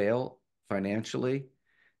then fail financially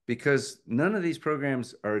because none of these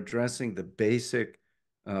programs are addressing the basic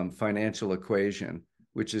financial equation,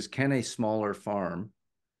 which is, can a smaller farm,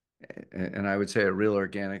 and I would say a real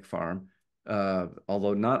organic farm,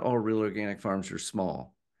 although not all real organic farms are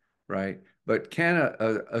small, right? But can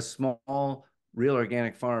a small real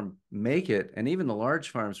organic farm make it? And even the large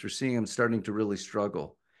farms, we're seeing them starting to really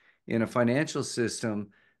struggle in a financial system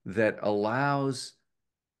that allows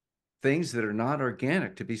things that are not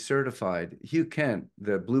organic to be certified. Hugh Kent,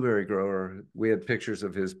 the blueberry grower, we had pictures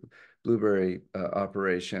of his blueberry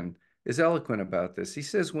operation, is eloquent about this. He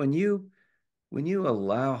says, when you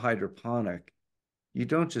allow hydroponic, you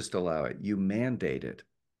don't just allow it, you mandate it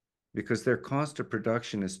because their cost of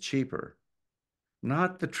production is cheaper.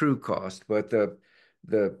 Not the true cost, but the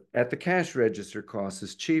at the cash register cost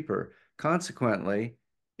is cheaper. Consequently,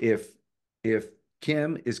 if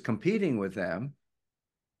Kim is competing with them,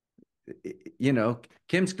 you know,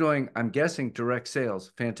 Kim's going, I'm guessing direct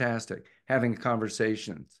sales, fantastic. Having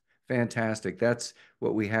conversations, fantastic. That's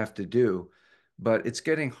what we have to do. But it's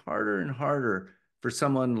getting harder and harder for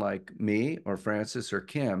someone like me or Francis or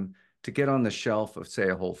Kim to get on the shelf of, say,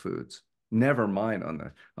 a Whole Foods. Never mind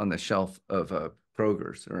on the shelf of a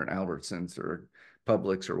Kroger's or an Albertsons or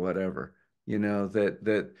Publix or whatever. You know, that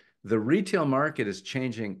the retail market is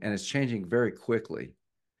changing, and it's changing very quickly,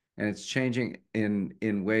 and it's changing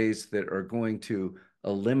in ways that are going to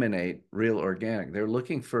eliminate real organic. They're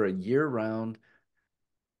looking for a year-round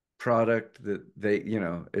product that they, you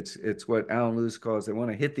know, it's what Alan Lewis calls, they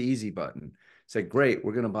want to hit the easy button. Say, great,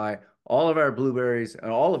 we're going to buy all of our blueberries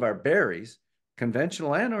and all of our berries,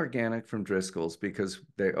 conventional and organic, from Driscoll's because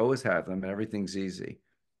they always have them and everything's easy.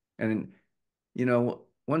 And, you know,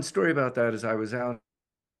 one story about that is I was out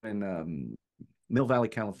in Mill Valley,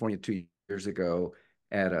 California 2 years ago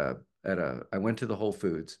I went to the Whole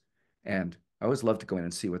Foods, and I always love to go in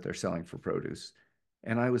and see what they're selling for produce.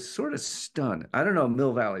 And I was sort of stunned. I don't know,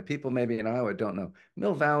 Mill Valley, people maybe in Iowa don't know.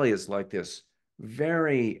 Mill Valley is like this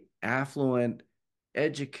very affluent,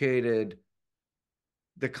 educated,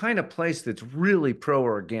 the kind of place that's really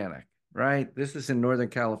pro-organic, right? This is in Northern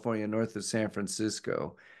California, north of San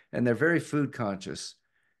Francisco, and they're very food conscious.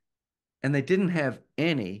 And they didn't have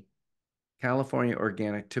any California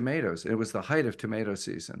organic tomatoes. It was the height of tomato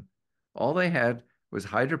season. All they had was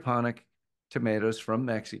hydroponic tomatoes from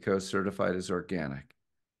Mexico certified as organic.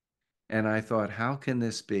 And I thought, how can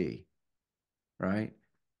this be? Right?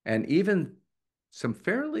 And even some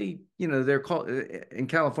fairly, you know, they're called in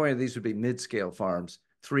California, these would be mid-scale farms,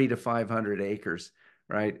 300 to 500 acres,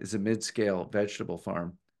 right? Is a mid-scale vegetable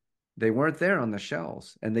farm. They weren't there on the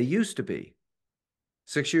shelves, and they used to be.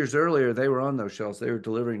 6 years earlier, they were on those shelves. They were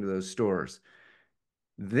delivering to those stores.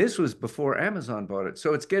 This was before Amazon bought it.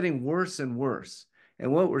 So it's getting worse and worse.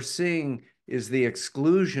 And what we're seeing is the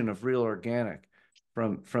exclusion of real organic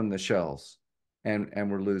from the shelves, and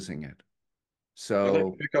we're losing it. I'd like So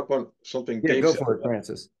to pick up on something yeah, Dave go said. for it,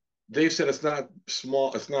 Francis. Dave said it's not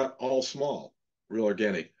small, it's not all small, real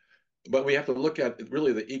organic. But we have to look at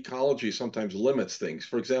really the ecology sometimes limits things.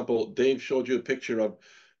 For example, Dave showed you a picture of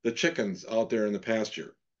the chickens out there in the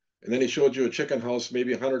pasture. And then he showed you a chicken house,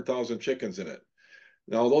 maybe 100,000 chickens in it.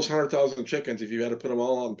 Now, those 100,000 chickens, if you had to put them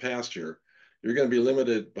all on pasture, you're going to be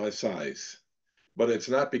limited by size. But it's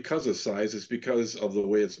not because of size, it's because of the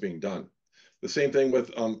way it's being done. The same thing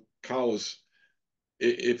with cows.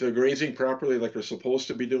 If they're grazing properly like they're supposed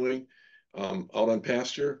to be doing out on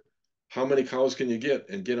pasture, how many cows can you get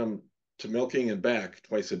and get them to milking and back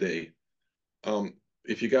twice a day?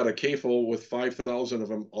 If you got a CAFO with 5,000 of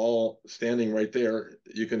them all standing right there,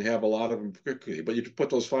 you can have a lot of them quickly. But you put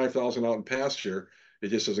those 5,000 out in pasture, it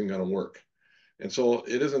just isn't going to work. And so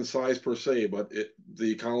it isn't size per se, but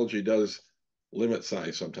the ecology does limit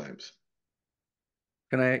size sometimes.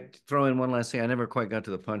 Can I throw in one last thing? I never quite got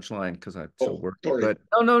to the punchline because I'm so Oh, worked. sorry. But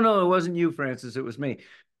no, it wasn't you, Francis. It was me.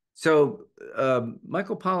 So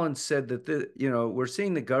Michael Pollan said that we're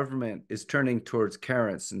seeing the government is turning towards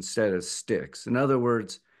carrots instead of sticks. In other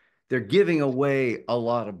words, they're giving away a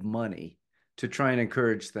lot of money to try and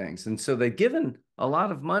encourage things. And so they've given a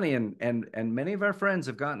lot of money, and many of our friends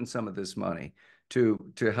have gotten some of this money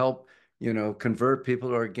to help, convert people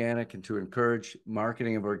to organic and to encourage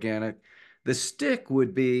marketing of organic. The stick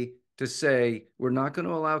would be to say, we're not going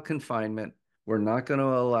to allow confinement. We're not going to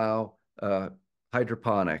allow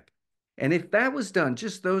hydroponic. And if that was done,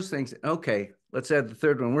 just those things, okay, let's add the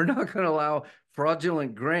third one. We're not going to allow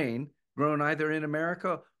fraudulent grain grown either in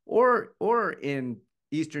America or in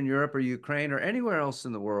Eastern Europe or Ukraine or anywhere else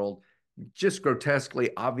in the world, just grotesquely,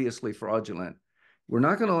 obviously fraudulent. We're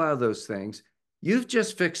not going to allow those things. you've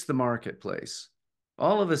just fixed the marketplace.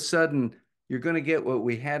 All of a sudden, you're going to get what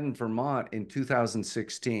we had in Vermont in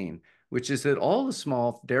 2016, which is that all the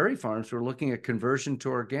small dairy farms were looking at conversion to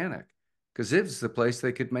organic because it was the place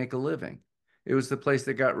they could make a living. It was the place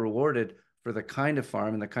that got rewarded for the kind of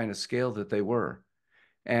farm and the kind of scale that they were.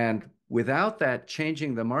 And without that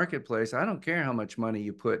changing the marketplace, I don't care how much money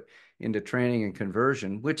you put into training and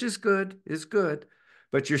conversion, which is good,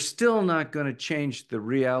 but you're still not going to change the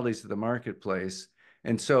realities of the marketplace.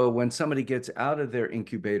 And so when somebody gets out of their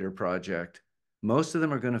incubator project, most of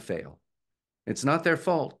them are going to fail. It's not their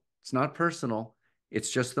fault. It's not personal.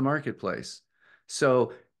 It's just the marketplace.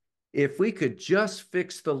 So if we could just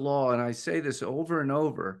fix the law, and I say this over and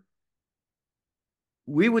over,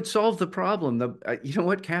 we would solve the problem. You know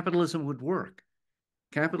what? Capitalism would work.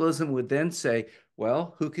 Capitalism would then say,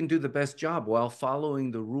 well, who can do the best job while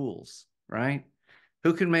following the rules, right?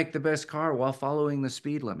 Who can make the best car while following the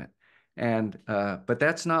speed limit? And but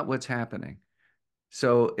that's not what's happening.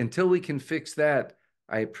 So until we can fix that,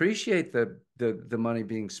 I appreciate the money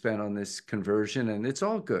being spent on this conversion, and it's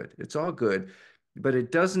all good. It's all good, but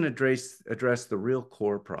it doesn't address the real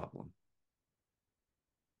core problem.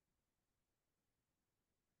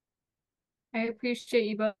 I appreciate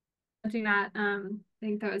you both doing that. I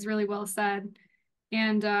think that was really well said.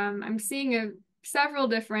 And I'm seeing several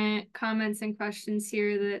different comments and questions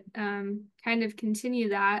here that kind of continue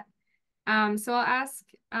that. So I'll ask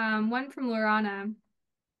one from Lorana.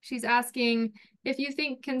 She's asking if you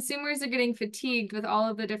think consumers are getting fatigued with all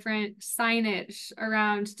of the different signage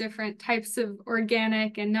around different types of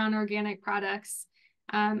organic and non-organic products,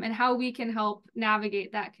 and how we can help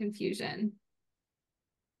navigate that confusion.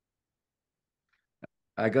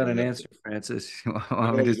 I got an answer, Francis.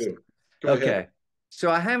 I know you do. Go Okay. ahead.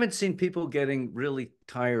 So I haven't seen people getting really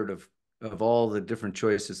tired of all the different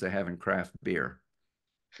choices they have in craft beer.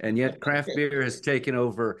 And yet craft beer has taken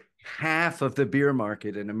over half of the beer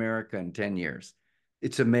market in America in 10 years.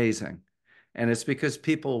 It's amazing. And it's because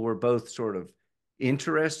people were both sort of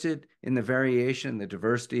interested in the variation, the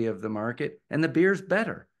diversity of the market, and the beer's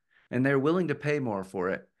better. And they're willing to pay more for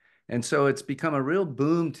it. And so it's become a real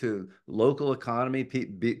boom to local economy,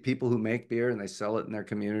 people who make beer and they sell it in their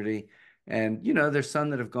community. And, you know, there's some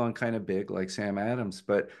that have gone kind of big, like Sam Adams,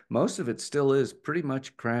 but most of it still is pretty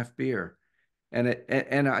much craft beer.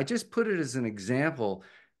 And I just put it as an example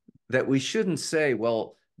that we shouldn't say,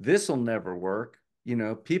 well, this will never work. You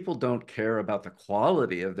know, people don't care about the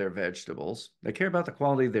quality of their vegetables. They care about the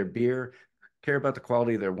quality of their beer, care about the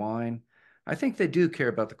quality of their wine. I think they do care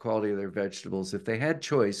about the quality of their vegetables. If they had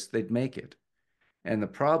choice, they'd make it. And the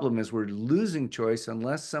problem is we're losing choice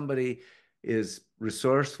unless somebody is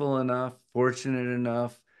resourceful enough, fortunate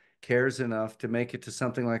enough, cares enough to make it to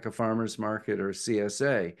something like a farmer's market or a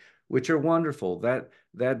CSA, which are wonderful.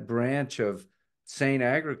 That branch of sane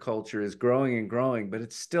agriculture is growing and growing, but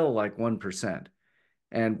it's still like 1%.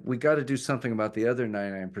 And we got to do something about the other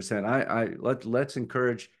 99%. Let's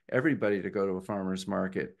encourage everybody to go to a farmer's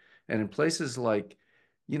market. And in places like,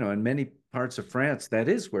 you know, in many parts of France, that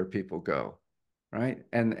is where people go, right?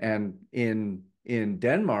 And in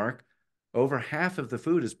Denmark, over half of the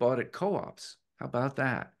food is bought at co-ops. How about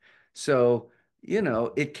that? So, you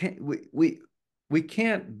know, it can't we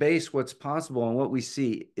can't base what's possible on what we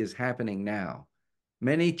see is happening now.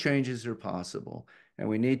 Many changes are possible, and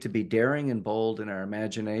we need to be daring and bold in our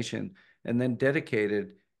imagination and then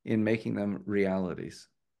dedicated in making them realities.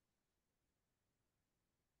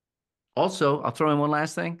 Also, I'll throw in one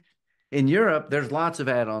last thing. In Europe, there's lots of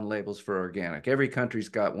add-on labels for organic. Every country's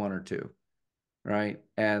got one or two, right?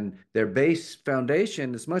 And their base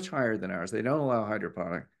foundation is much higher than ours. They don't allow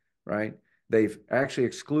hydroponic, right? They've actually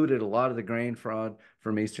excluded a lot of the grain fraud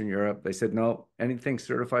from Eastern Europe. They said, no, anything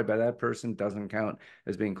certified by that person doesn't count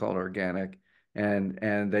as being called organic. And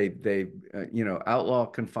they you know, outlaw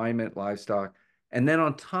confinement livestock. And then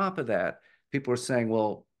on top of that, people are saying,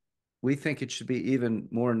 well, we think it should be even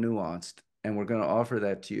more nuanced, and we're going to offer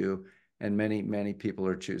that to you. And many people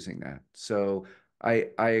are choosing that. So I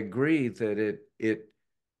agree that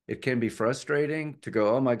it can be frustrating to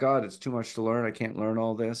go, oh my God, it's too much to learn. I can't learn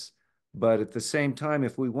all this. But at the same time,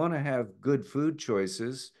 if we want to have good food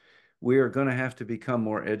choices, we are going to have to become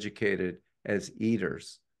more educated as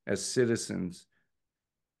eaters, as citizens.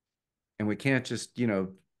 And we can't just, you know,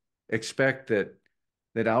 expect that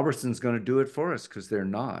Albertson's going to do it for us, because they're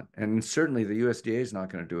not. And certainly the USDA is not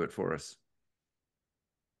going to do it for us.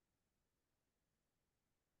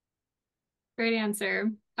 Great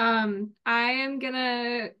answer. This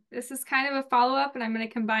is kind of a follow-up, and I'm gonna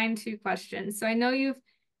combine two questions. So I know you've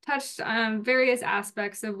touched on various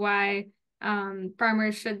aspects of why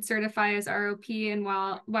farmers should certify as ROP and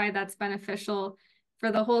why that's beneficial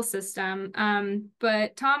for the whole system.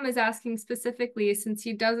 But Tom is asking specifically, since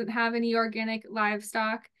he doesn't have any organic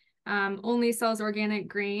livestock, only sells organic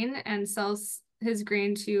grain and sells his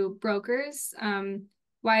grain to brokers,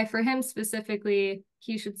 why for him specifically,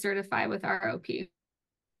 he should certify with ROP.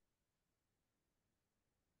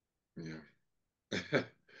 Yeah.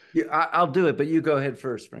 Yeah, I'll do it, but you go ahead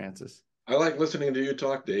first, Francis. I like listening to you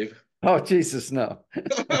talk, Dave. Oh, Jesus, no.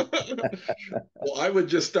 Well, I would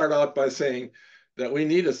just start out by saying that we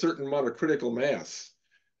need a certain amount of critical mass.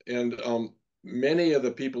 And many of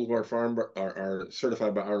the people who are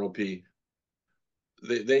certified by ROP,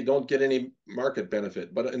 they don't get any market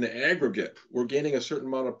benefit. But in the aggregate, we're gaining a certain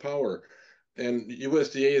amount of power. And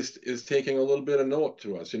USDA is taking a little bit of note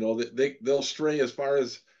to us. They'll stray as far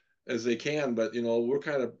as they can, but we're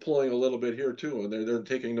kind of pulling a little bit here too, and they're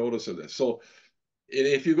taking notice of this. So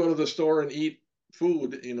if you go to the store and eat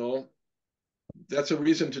food, that's a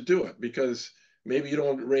reason to do it, because maybe you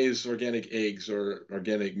don't raise organic eggs or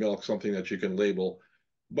organic milk, something that you can label,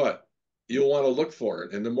 but you'll want to look for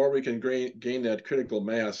it. And the more we can gain that critical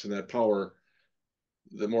mass and that power,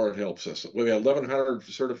 the more it helps us. We have 1,100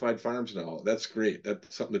 certified farms now. That's great.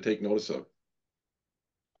 That's something to take notice of.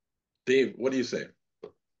 Dave, what do you say?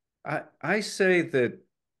 I say that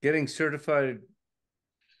getting certified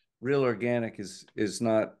real organic is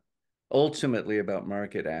not ultimately about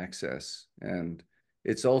market access, and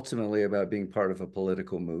it's ultimately about being part of a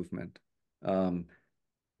political movement.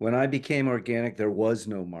 When I became organic, there was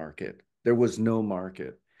no market. There was no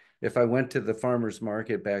market. If I went to the farmer's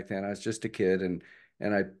market back then, I was just a kid, and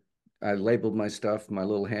I labeled my stuff, my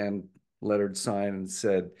little hand lettered sign, and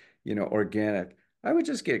said, organic. I would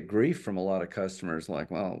just get grief from a lot of customers,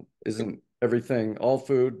 like, well, isn't everything, all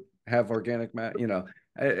food have organic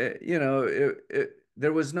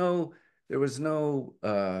there was no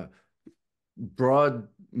broad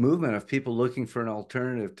movement of people looking for an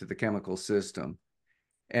alternative to the chemical system.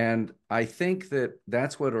 And I think that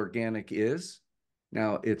that's what organic is.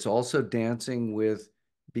 Now, it's also dancing with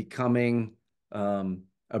becoming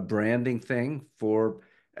a branding thing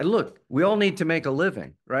and look, we all need to make a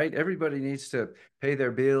living, right? Everybody needs to pay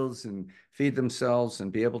their bills and feed themselves and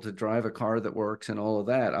be able to drive a car that works and all of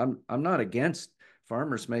that. I'm not against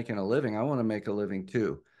farmers making a living. I want to make a living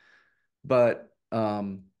too. But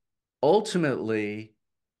ultimately,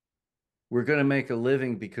 we're going to make a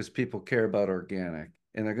living because people care about organic,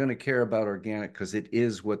 and they're going to care about organic because it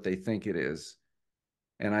is what they think it is.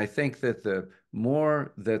 And I think that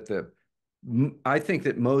I think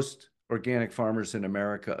that most organic farmers in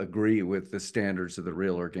America agree with the standards of the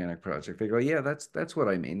Real Organic Project. They go, yeah, that's what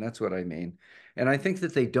I mean. That's what I mean. And I think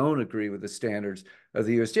that they don't agree with the standards of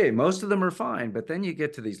the USDA. Most of them are fine, but then you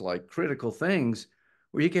get to these like critical things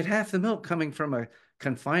where you get half the milk coming from a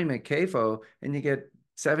confinement CAFO, and you get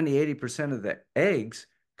 70, 80% of the eggs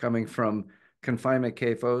coming from confinement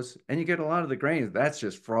CAFOs, and you get a lot of the grains. That's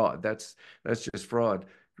just fraud. That's just fraud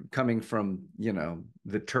coming from,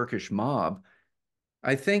 the Turkish mob.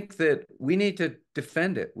 I think that we need to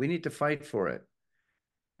defend it. We need to fight for it.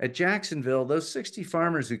 At Jacksonville, those 60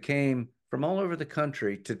 farmers who came from all over the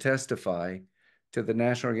country to testify to the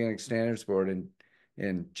National Organic Standards Board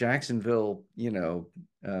in Jacksonville,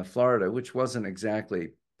 Florida, which wasn't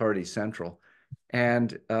exactly party central.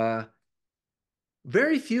 And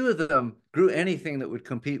very few of them grew anything that would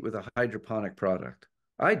compete with a hydroponic product.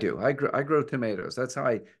 I do. I grow tomatoes. That's how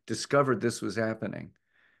I discovered this was happening.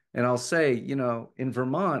 And I'll say, in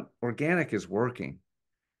Vermont, organic is working.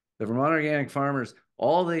 The Vermont Organic Farmers,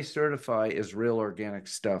 all they certify is real organic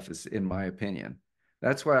stuff, is in my opinion.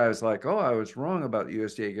 That's why I was like, oh, I was wrong about the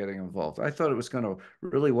USDA getting involved. I thought it was going to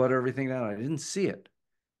really water everything down. I didn't see it.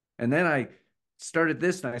 And then I started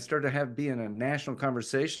this, and I started to be in a national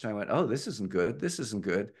conversation. I went, oh, this isn't good. This isn't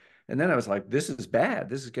good. And then I was like, this is bad.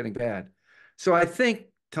 This is getting bad. So I think,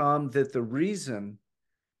 Tom, that the reason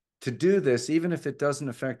to do this, even if it doesn't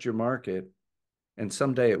affect your market, and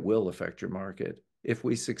someday it will affect your market if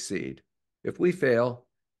we succeed. If we fail,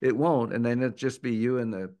 it won't, and then it'll just be you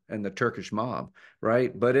and the Turkish mob,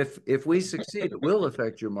 right? But if we succeed, it will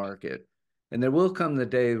affect your market. And there will come the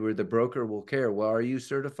day where the broker will care, well, are you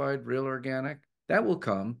certified real organic? That will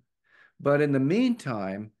come. But in the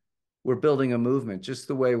meantime, we're building a movement, just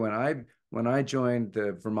the way when I joined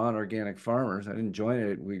the Vermont Organic Farmers, I didn't join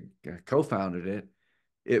it, we co-founded it.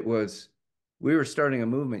 We were starting a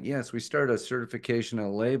movement. Yes, we started a certification and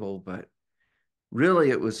a label, but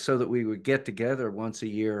really it was so that we would get together once a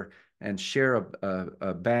year and share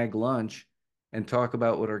a bag lunch and talk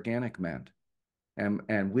about what organic meant.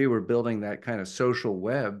 And we were building that kind of social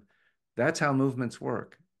web. That's how movements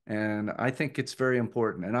work. And I think it's very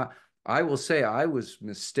important. And I will say I was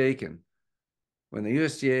mistaken when the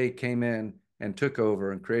USDA came in and took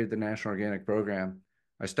over and created the National Organic Program.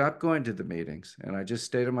 I stopped going to the meetings and I just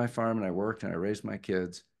stayed on my farm and I worked and I raised my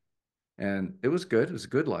kids. And it was good. It was a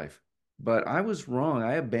good life. But I was wrong.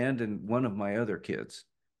 I abandoned one of my other kids,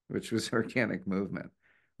 which was organic movement,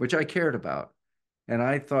 which I cared about. And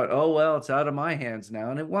I thought, oh, well, it's out of my hands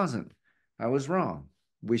now. And it wasn't. I was wrong.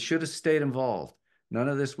 We should have stayed involved. None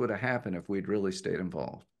of this would have happened if we'd really stayed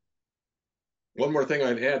involved. One more thing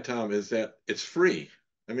I'd add, Tom, is that it's free.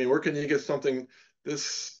 I mean, where can you get something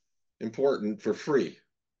this important for free?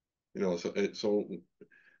 You know, so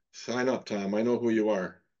sign up, Tom. I know who you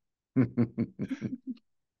are.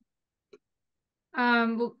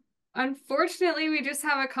 Well, unfortunately, we just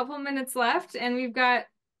have a couple minutes left, and we've got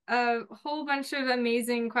a whole bunch of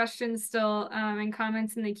amazing questions still and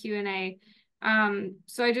comments in the Q&A.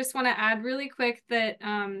 So I just want to add really quick that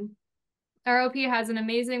ROP has an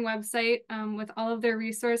amazing website with all of their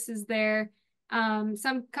resources there.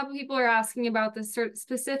 Couple people are asking about the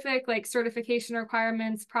specific like certification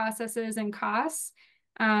requirements, processes, and costs.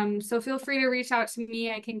 So feel free to reach out to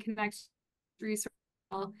me. I can connect resources.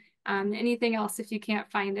 Anything else if you can't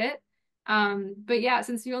find it. But yeah,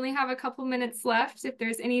 since you only have a couple minutes left, if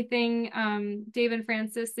there's anything, Dave and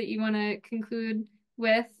Francis, that you want to conclude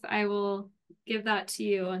with, I will give that to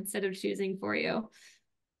you instead of choosing for you.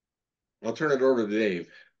 I'll turn it over to Dave.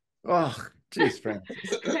 Oh, geez,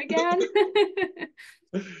 Francis. Again.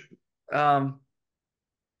 um,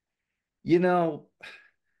 you know,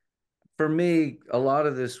 for me, a lot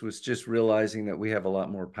of this was just realizing that we have a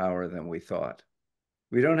lot more power than we thought.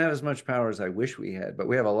 We don't have as much power as I wish we had, but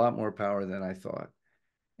we have a lot more power than I thought.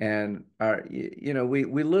 And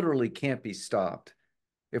we literally can't be stopped.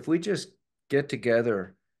 If we just get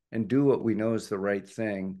together and do what we know is the right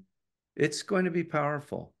thing, it's going to be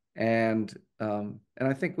powerful. And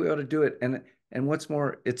I think we ought to do it. And what's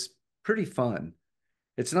more, it's pretty fun.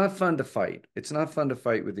 It's not fun to fight. It's not fun to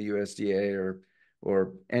fight with the USDA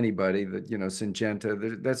or anybody that,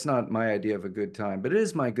 Syngenta. That's not my idea of a good time, but it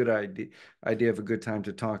is my good idea of a good time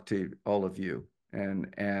to talk to all of you.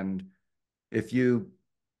 And if you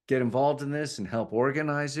get involved in this and help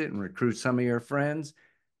organize it and recruit some of your friends,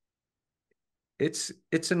 it's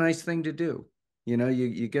a nice thing to do.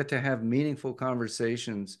 You get to have meaningful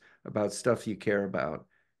conversations about stuff you care about.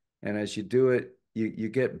 And as you do it, you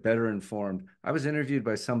get better informed. I was interviewed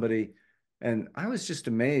by somebody and I was just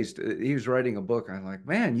amazed. He was writing a book. I'm like,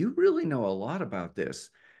 man, you really know a lot about this.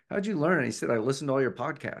 How'd you learn? And he said, I listened to all your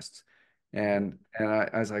podcasts. And I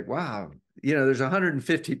was like, wow, there's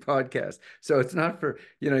 150 podcasts. So it's not for,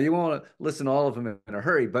 you won't listen to all of them in a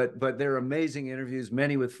hurry, but they're amazing interviews,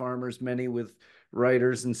 many with farmers, many with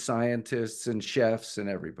writers and scientists and chefs and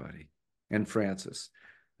everybody. And Francis.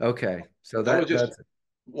 Okay. So That was just that's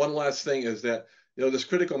one last thing is that, this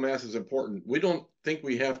critical mass is important. We don't think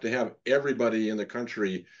we have to have everybody in the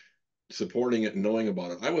country supporting it and knowing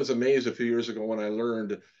about it. I was amazed a few years ago when I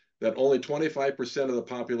learned that only 25% of the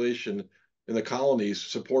population in the colonies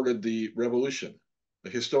supported the revolution.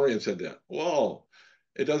 The historian said that. Whoa,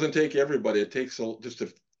 it doesn't take everybody. It takes just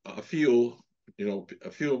a few,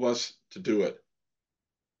 a few of us to do it.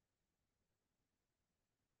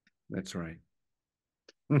 That's right.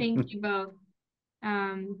 Thank you both.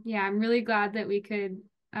 Yeah, I'm really glad that we could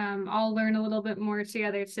all learn a little bit more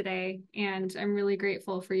together today. And I'm really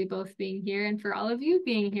grateful for you both being here and for all of you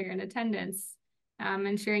being here in attendance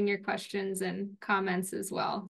and sharing your questions and comments as well.